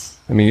serious.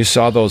 I mean, you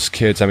saw those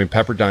kids. I mean,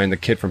 Pepperdine, the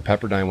kid from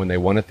Pepperdine, when they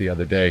won it the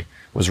other day,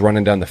 was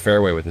running down the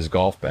fairway with his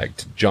golf bag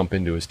to jump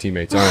into his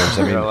teammates' arms.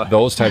 I mean,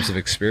 those types of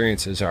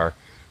experiences are,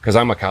 because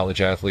I'm a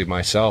college athlete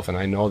myself, and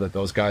I know that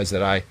those guys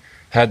that I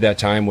had that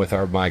time with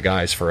are my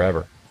guys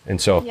forever. And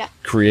so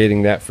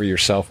creating that for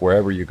yourself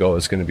wherever you go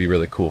is going to be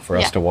really cool for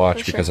us to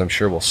watch, because I'm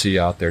sure we'll see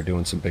you out there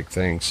doing some big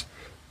things.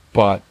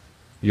 But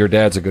your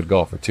dad's a good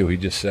golfer, too. He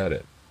just said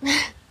it.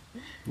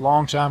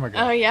 Long time ago.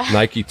 Oh, yeah.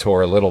 Nike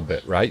tour a little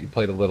bit, right? You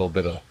played a little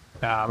bit of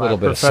my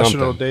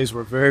professional days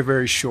were very,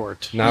 very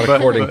short. Not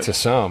according to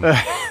some.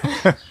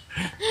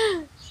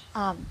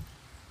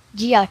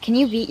 Gia, can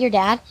you beat your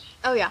dad?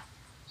 Oh, yeah.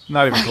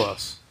 Not even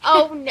close.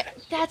 Oh, no,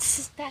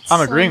 that's I'm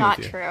agreeing not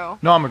with you. true.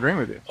 No, I'm agreeing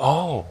with you.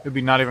 Oh. It'd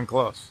be not even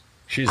close.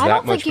 She's I that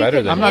don't much think you better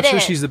could than I'm you. not hit sure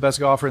it. she's the best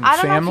golfer in the I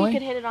don't know family. if you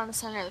could hit it on the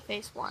center of the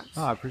face once.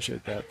 Oh, I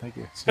appreciate that. Thank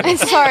you. I'm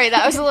sorry,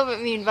 that was a little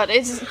bit mean, but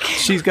it's...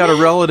 She's got a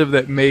relative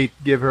that may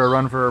give her a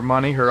run for her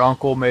money. Her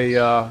uncle may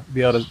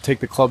be able to take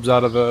the clubs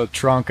out of the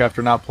trunk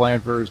after not playing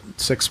for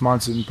 6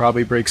 months and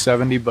probably break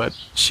 70, but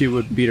she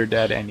would beat her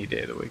dad any day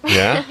of the week.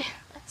 Yeah?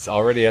 It's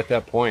already at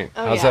that point.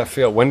 Oh, How's yeah. that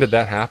feel? When did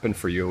that happen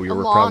for you? You A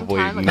were long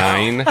probably time ago.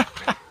 9.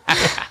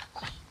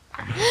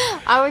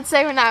 I would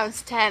say when I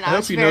was 10, I I hope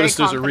was you very noticed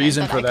there's a confident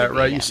reason for I that, could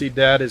right? beat You him. see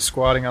dad is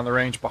squatting on the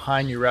range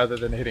behind you rather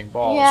than hitting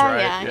balls, Yeah,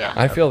 right? yeah.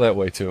 I feel that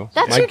way too.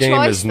 That's My your game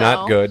choice, is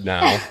not though. good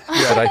now,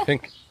 but I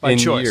think By in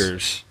choice.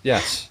 years,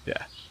 yes,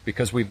 Yeah,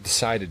 because we've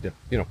decided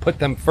to, put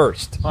them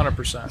first.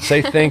 100%.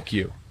 Say thank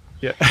you.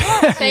 Yeah.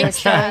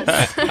 Thanks, guys.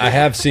 I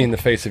have seen the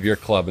face of your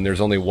club, and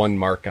there's only one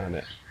mark on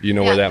it. You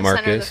know Yeah, where that the mark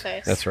center of is? the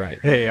face. That's right.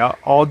 Hey,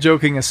 all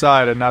joking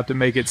aside, and not to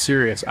make it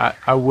serious,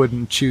 I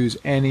wouldn't choose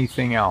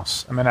anything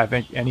else. I mean, I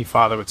think any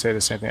father would say the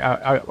same thing.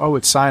 I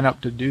would sign up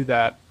to do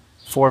that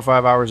 4 or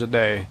 5 hours a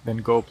day, then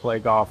go play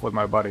golf with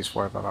my buddies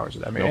 4 or 5 hours a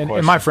day. I mean, No and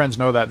my question. friends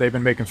know that. They've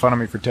been making fun of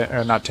me for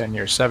 7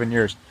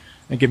 years,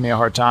 and give me a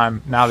hard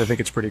time. Now they think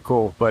it's pretty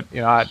cool. But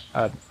I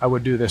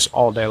would do this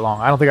all day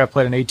long. I don't think I've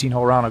played an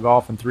 18-hole round of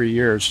golf in 3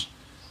 years.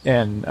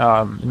 And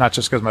not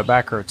just because my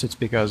back hurts, it's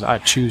because I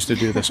choose to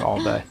do this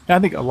all day. And I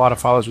think a lot of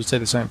fathers would say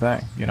the same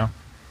thing,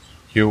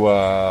 You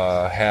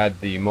had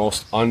the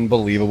most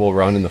unbelievable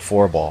run in the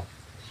 4-ball.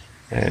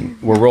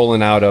 And we're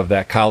rolling out of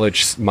that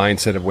college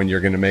mindset of when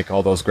you're going to make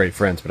all those great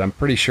friends. But I'm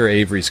pretty sure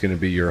Avery's going to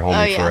be your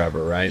homie Oh, yeah.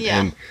 forever, right?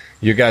 Yeah. And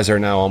you guys are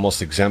now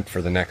almost exempt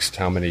for the next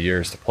how many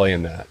years to play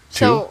in that? 2?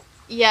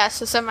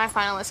 So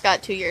semifinalists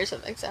got 2 years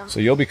of exam. So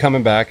you'll be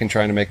coming back and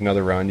trying to make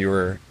another run.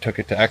 You took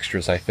it to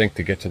extras, I think,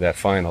 to get to that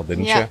final,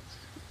 didn't Yeah. you?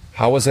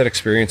 How was that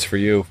experience for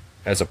you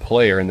as a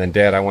player? And then,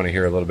 Dad, I want to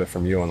hear a little bit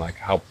from you on like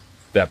how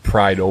that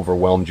pride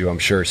overwhelmed you. I'm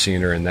sure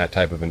seeing her in that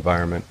type of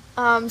environment.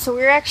 So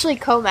we were actually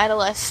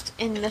co-medalist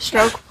in the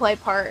stroke play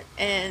part,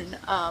 and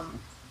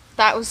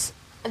that was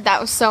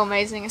so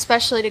amazing.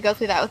 Especially to go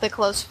through that with a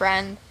close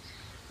friend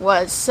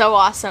was so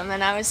awesome,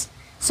 and I was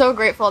so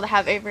grateful to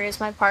have Avery as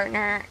my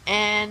partner.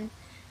 And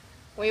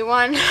we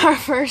won our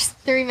first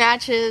 3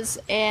 matches,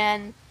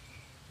 and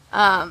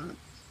I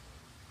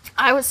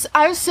was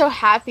so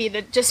happy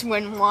to just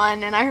win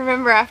one. And I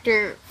remember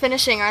after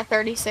finishing our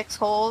 36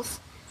 holes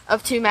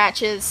of 2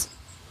 matches,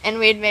 and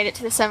we had made it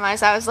to the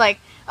semis, I was like,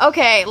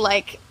 okay,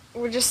 like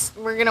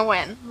we're gonna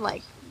win,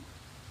 like.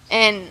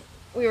 And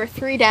we were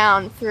 3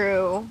 down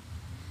through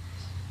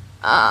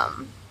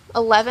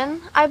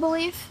 11, I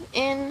believe,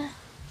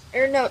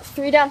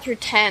 3 down through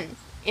 10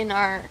 in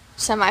our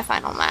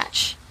semifinal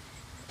match,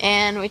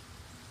 and we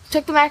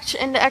took the match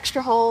into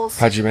extra holes.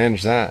 How'd you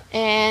manage that?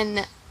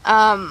 And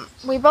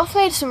we both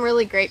made some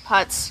really great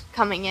putts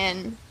coming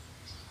in.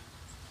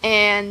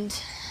 And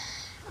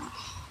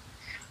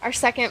our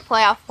second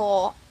playoff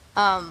hole,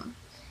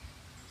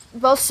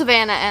 both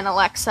Savannah and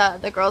Alexa,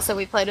 the girls that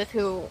we played with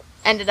who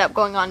ended up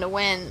going on to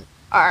win,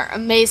 are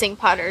amazing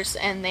putters.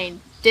 And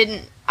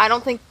I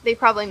don't think they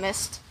probably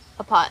missed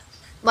a putt.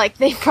 Like,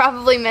 they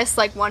probably missed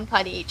like 1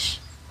 putt each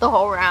the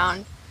whole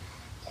round.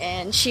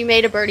 And she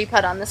made a birdie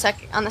putt on the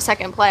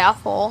second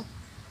playoff hole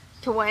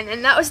to win,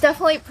 and that was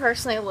definitely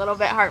personally a little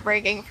bit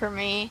heartbreaking for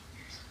me.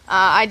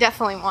 I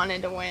definitely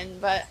wanted to win,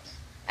 but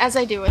as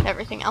I do with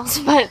everything else.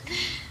 But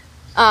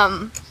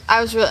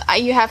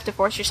you have to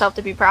force yourself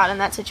to be proud in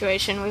that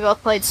situation. We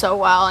both played so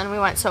well, and we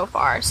went so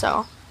far,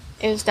 so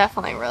it was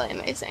definitely really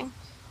amazing.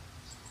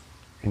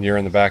 And you're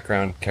in the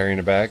background carrying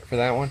a bag for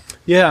that one?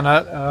 Yeah,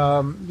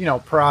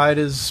 and pride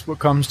is what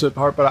comes to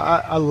heart. But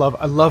I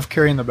love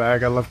carrying the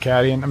bag. I love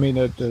caddying. I mean,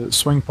 the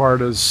swing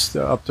part is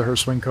up to her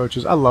swing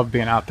coaches. I love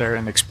being out there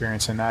and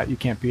experiencing that. You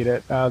can't beat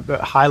it. The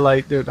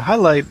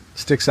highlight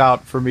sticks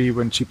out for me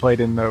when she played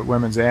in the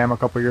women's AM a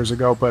couple years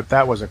ago. But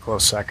that was a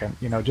close second.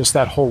 Just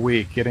that whole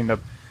week, getting to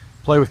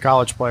play with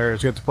college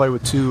players, get to play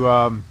with two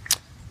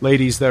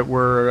ladies that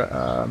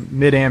were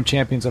mid-AM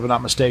champions, if I'm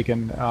not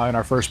mistaken, in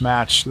our first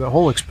match. The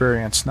whole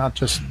experience, not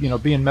just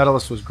being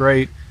medalists, was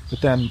great. But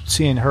then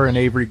seeing her and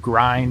Avery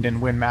grind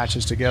and win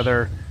matches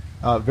together,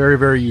 very,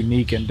 very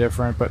unique and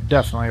different, but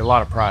definitely a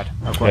lot of pride.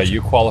 Yeah,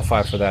 you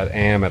qualify for that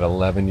AM at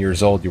 11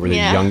 years old. You were the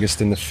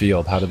youngest in the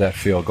field. How did that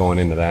feel going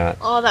into that?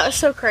 Oh, that was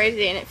so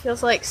crazy, and it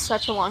feels like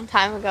such a long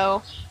time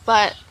ago.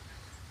 But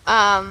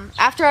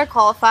after I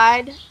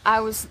qualified, I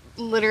was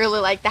literally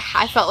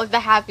I felt like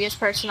the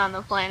happiest person on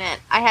the planet.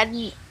 I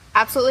had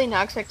absolutely no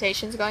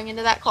expectations going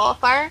into that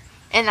qualifier,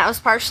 and that was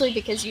partially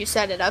because you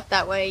set it up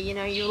that way.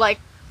 You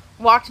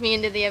walked me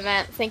into the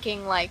event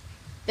thinking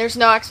there's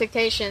no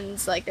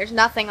expectations, there's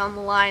nothing on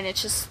the line,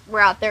 it's just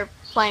we're out there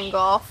playing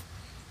golf.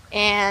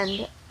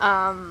 And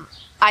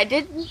I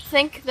didn't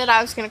think that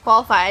I was going to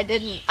qualify.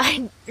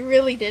 I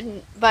really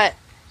didn't. But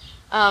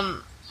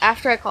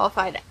after I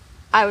qualified,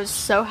 I was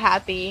so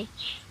happy,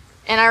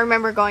 and I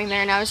remember going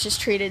there and I was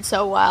just treated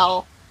so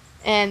well,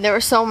 and there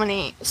were so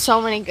many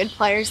good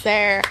players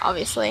there,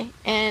 obviously,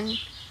 and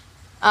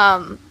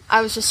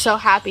I was just so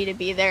happy to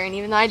be there. And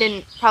even though I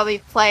didn't probably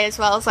play as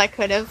well as I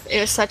could have, it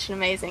was such an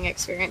amazing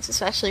experience,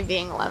 especially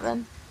being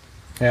 11.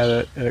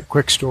 Yeah, a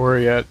quick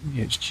story.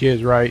 She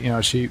is right.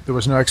 There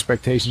was no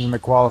expectations in the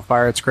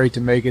qualifier. It's great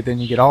to make it. Then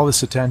you get all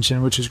this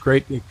attention, which is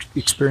great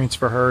experience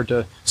for her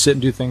to sit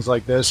and do things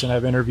like this and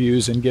have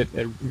interviews and get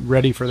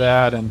ready for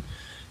that. And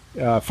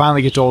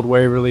finally get to Old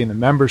Waverly, and the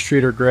members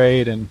treat her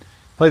great and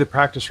play the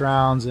practice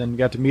rounds and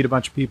got to meet a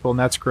bunch of people, and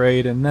that's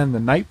great. And then the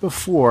night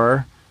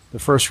before the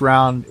first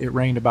round, it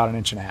rained about 1.5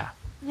 inches.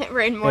 It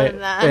rained more than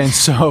that. And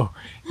so,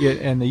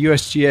 and the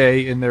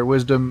USGA, in their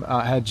wisdom,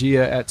 had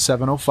Gia at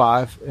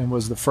 7:05 and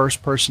was the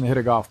first person to hit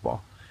a golf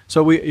ball.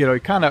 So we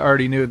kind of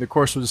already knew the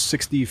course was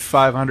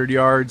 6,500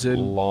 yards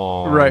and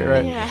long.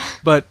 Right. Yeah.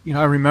 But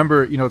I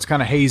remember, it's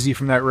kind of hazy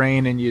from that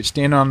rain, and you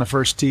stand on the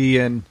first tee,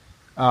 and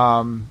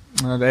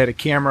they had a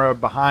camera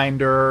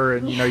behind her,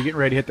 and you're getting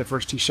ready to hit the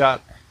first tee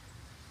shot,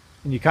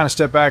 and you kind of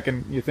step back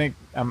and you think,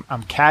 I'm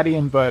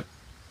caddying, but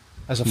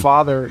as a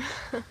father,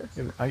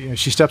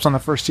 she steps on the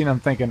first tee, and I'm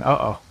thinking,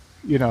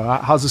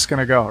 how's this going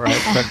to go, right?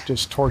 But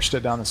just torched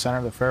it down the center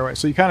of the fairway.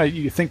 So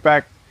you think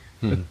back,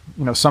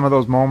 some of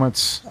those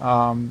moments,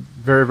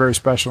 very, very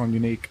special and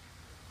unique.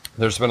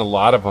 There's been a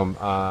lot of them.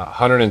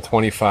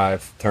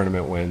 125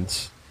 tournament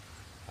wins,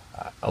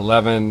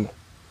 11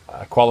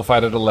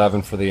 qualified at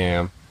 11 for the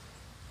AM.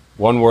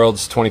 Won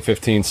Worlds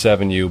 2015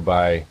 7U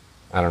by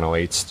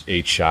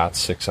 8 shots,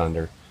 6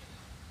 under.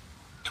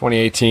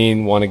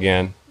 2018 won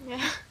again.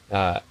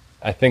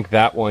 I think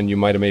that one you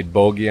might have made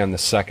bogey on the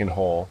second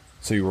hole,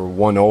 so you were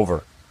 1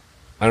 over.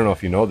 I don't know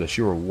if you know this.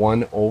 You were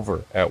 1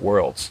 over at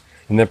Worlds,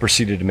 and then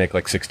proceeded to make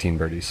 16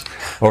 birdies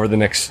over the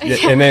next,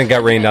 and then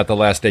got rained out the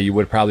last day. You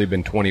would have probably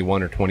been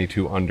 21 or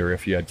 22 under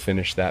if you had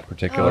finished that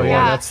particular one.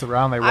 Yeah, that's the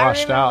round they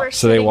washed out.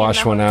 So they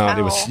washed one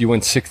out. You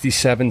went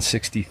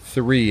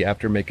 67-63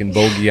 after making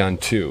bogey on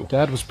 2.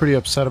 Dad was pretty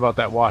upset about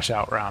that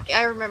washout round.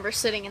 I remember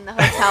sitting in the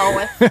hotel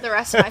with the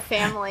rest of my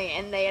family,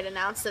 and they had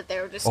announced that they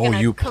were just going to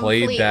you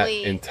played that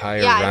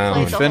entire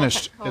round. We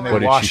finished, and they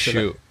what washed did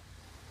you shoot?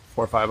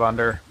 4 or 5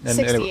 under. And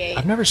 68.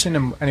 I've never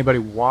seen anybody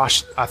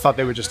wash. I thought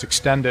they would just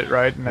extend it,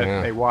 right?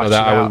 And they washed it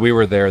out. We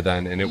were there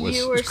then, and it was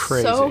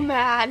crazy. So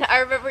mad. I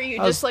remember you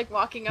just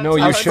walking up to you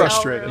the were hotel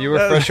frustrated. room. You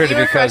were frustrated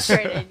because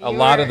frustrated. a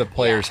lot of the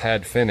players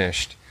had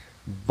finished,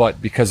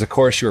 but because the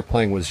course you were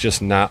playing was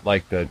just not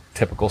like the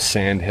typical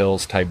Sand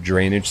Hills type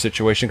drainage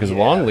situation, because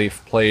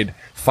Longleaf played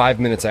 5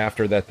 minutes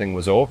after that thing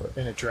was over.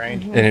 And it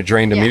drained. And it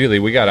drained immediately.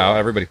 We got out.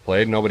 Everybody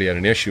played. Nobody had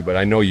an issue, but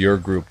I know your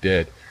group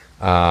did.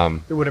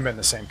 It would have been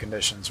the same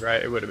conditions,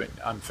 right? It would have been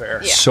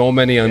unfair. Yeah. So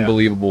many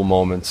unbelievable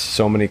moments,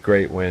 so many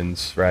great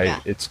wins, right? Yeah.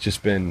 It's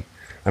just been,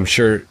 I'm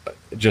sure,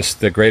 just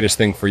the greatest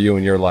thing for you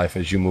in your life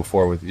as you move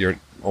forward with your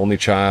only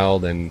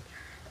child, and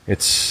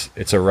it's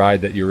a ride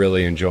that you're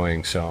really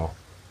enjoying. So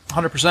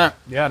 100%.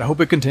 Yeah, and I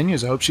hope it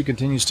continues. I hope she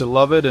continues to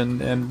love it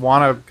and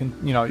want to,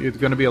 there's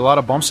going to be a lot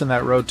of bumps in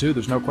that road too.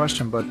 There's no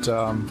question, but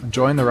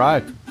enjoying the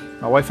ride.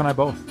 My wife and I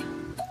both.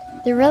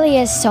 There really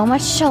is so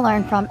much to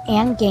learn from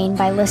and gain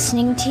by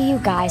listening to you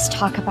guys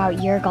talk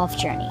about your golf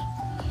journey.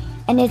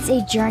 And it's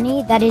a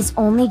journey that is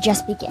only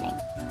just beginning.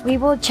 We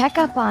will check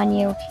up on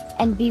you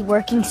and be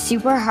working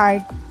super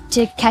hard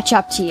to catch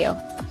up to you.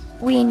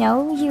 We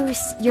know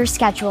your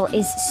schedule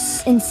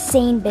is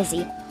insane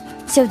busy,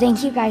 so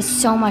thank you guys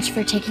so much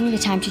for taking the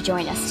time to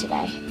join us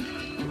today.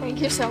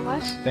 Thank you so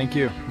much. Thank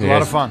you. It was a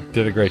lot of fun.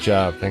 Did a great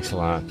job. Thanks a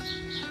lot.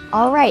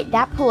 All right,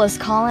 that pool is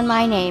calling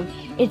my name.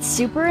 It's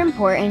super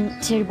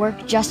important to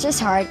work just as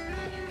hard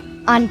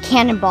on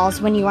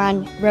cannonballs when you're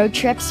on road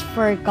trips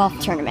for golf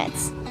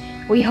tournaments.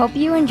 We hope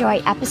you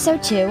enjoy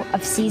episode 2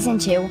 of season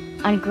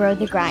 2 on Grow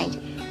the Grind.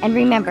 And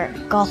remember,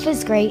 golf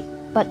is great,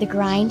 but the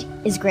grind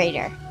is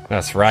greater.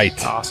 That's right.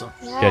 Awesome.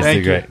 You guys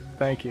Thank did great. you.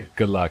 Thank you.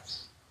 Good luck.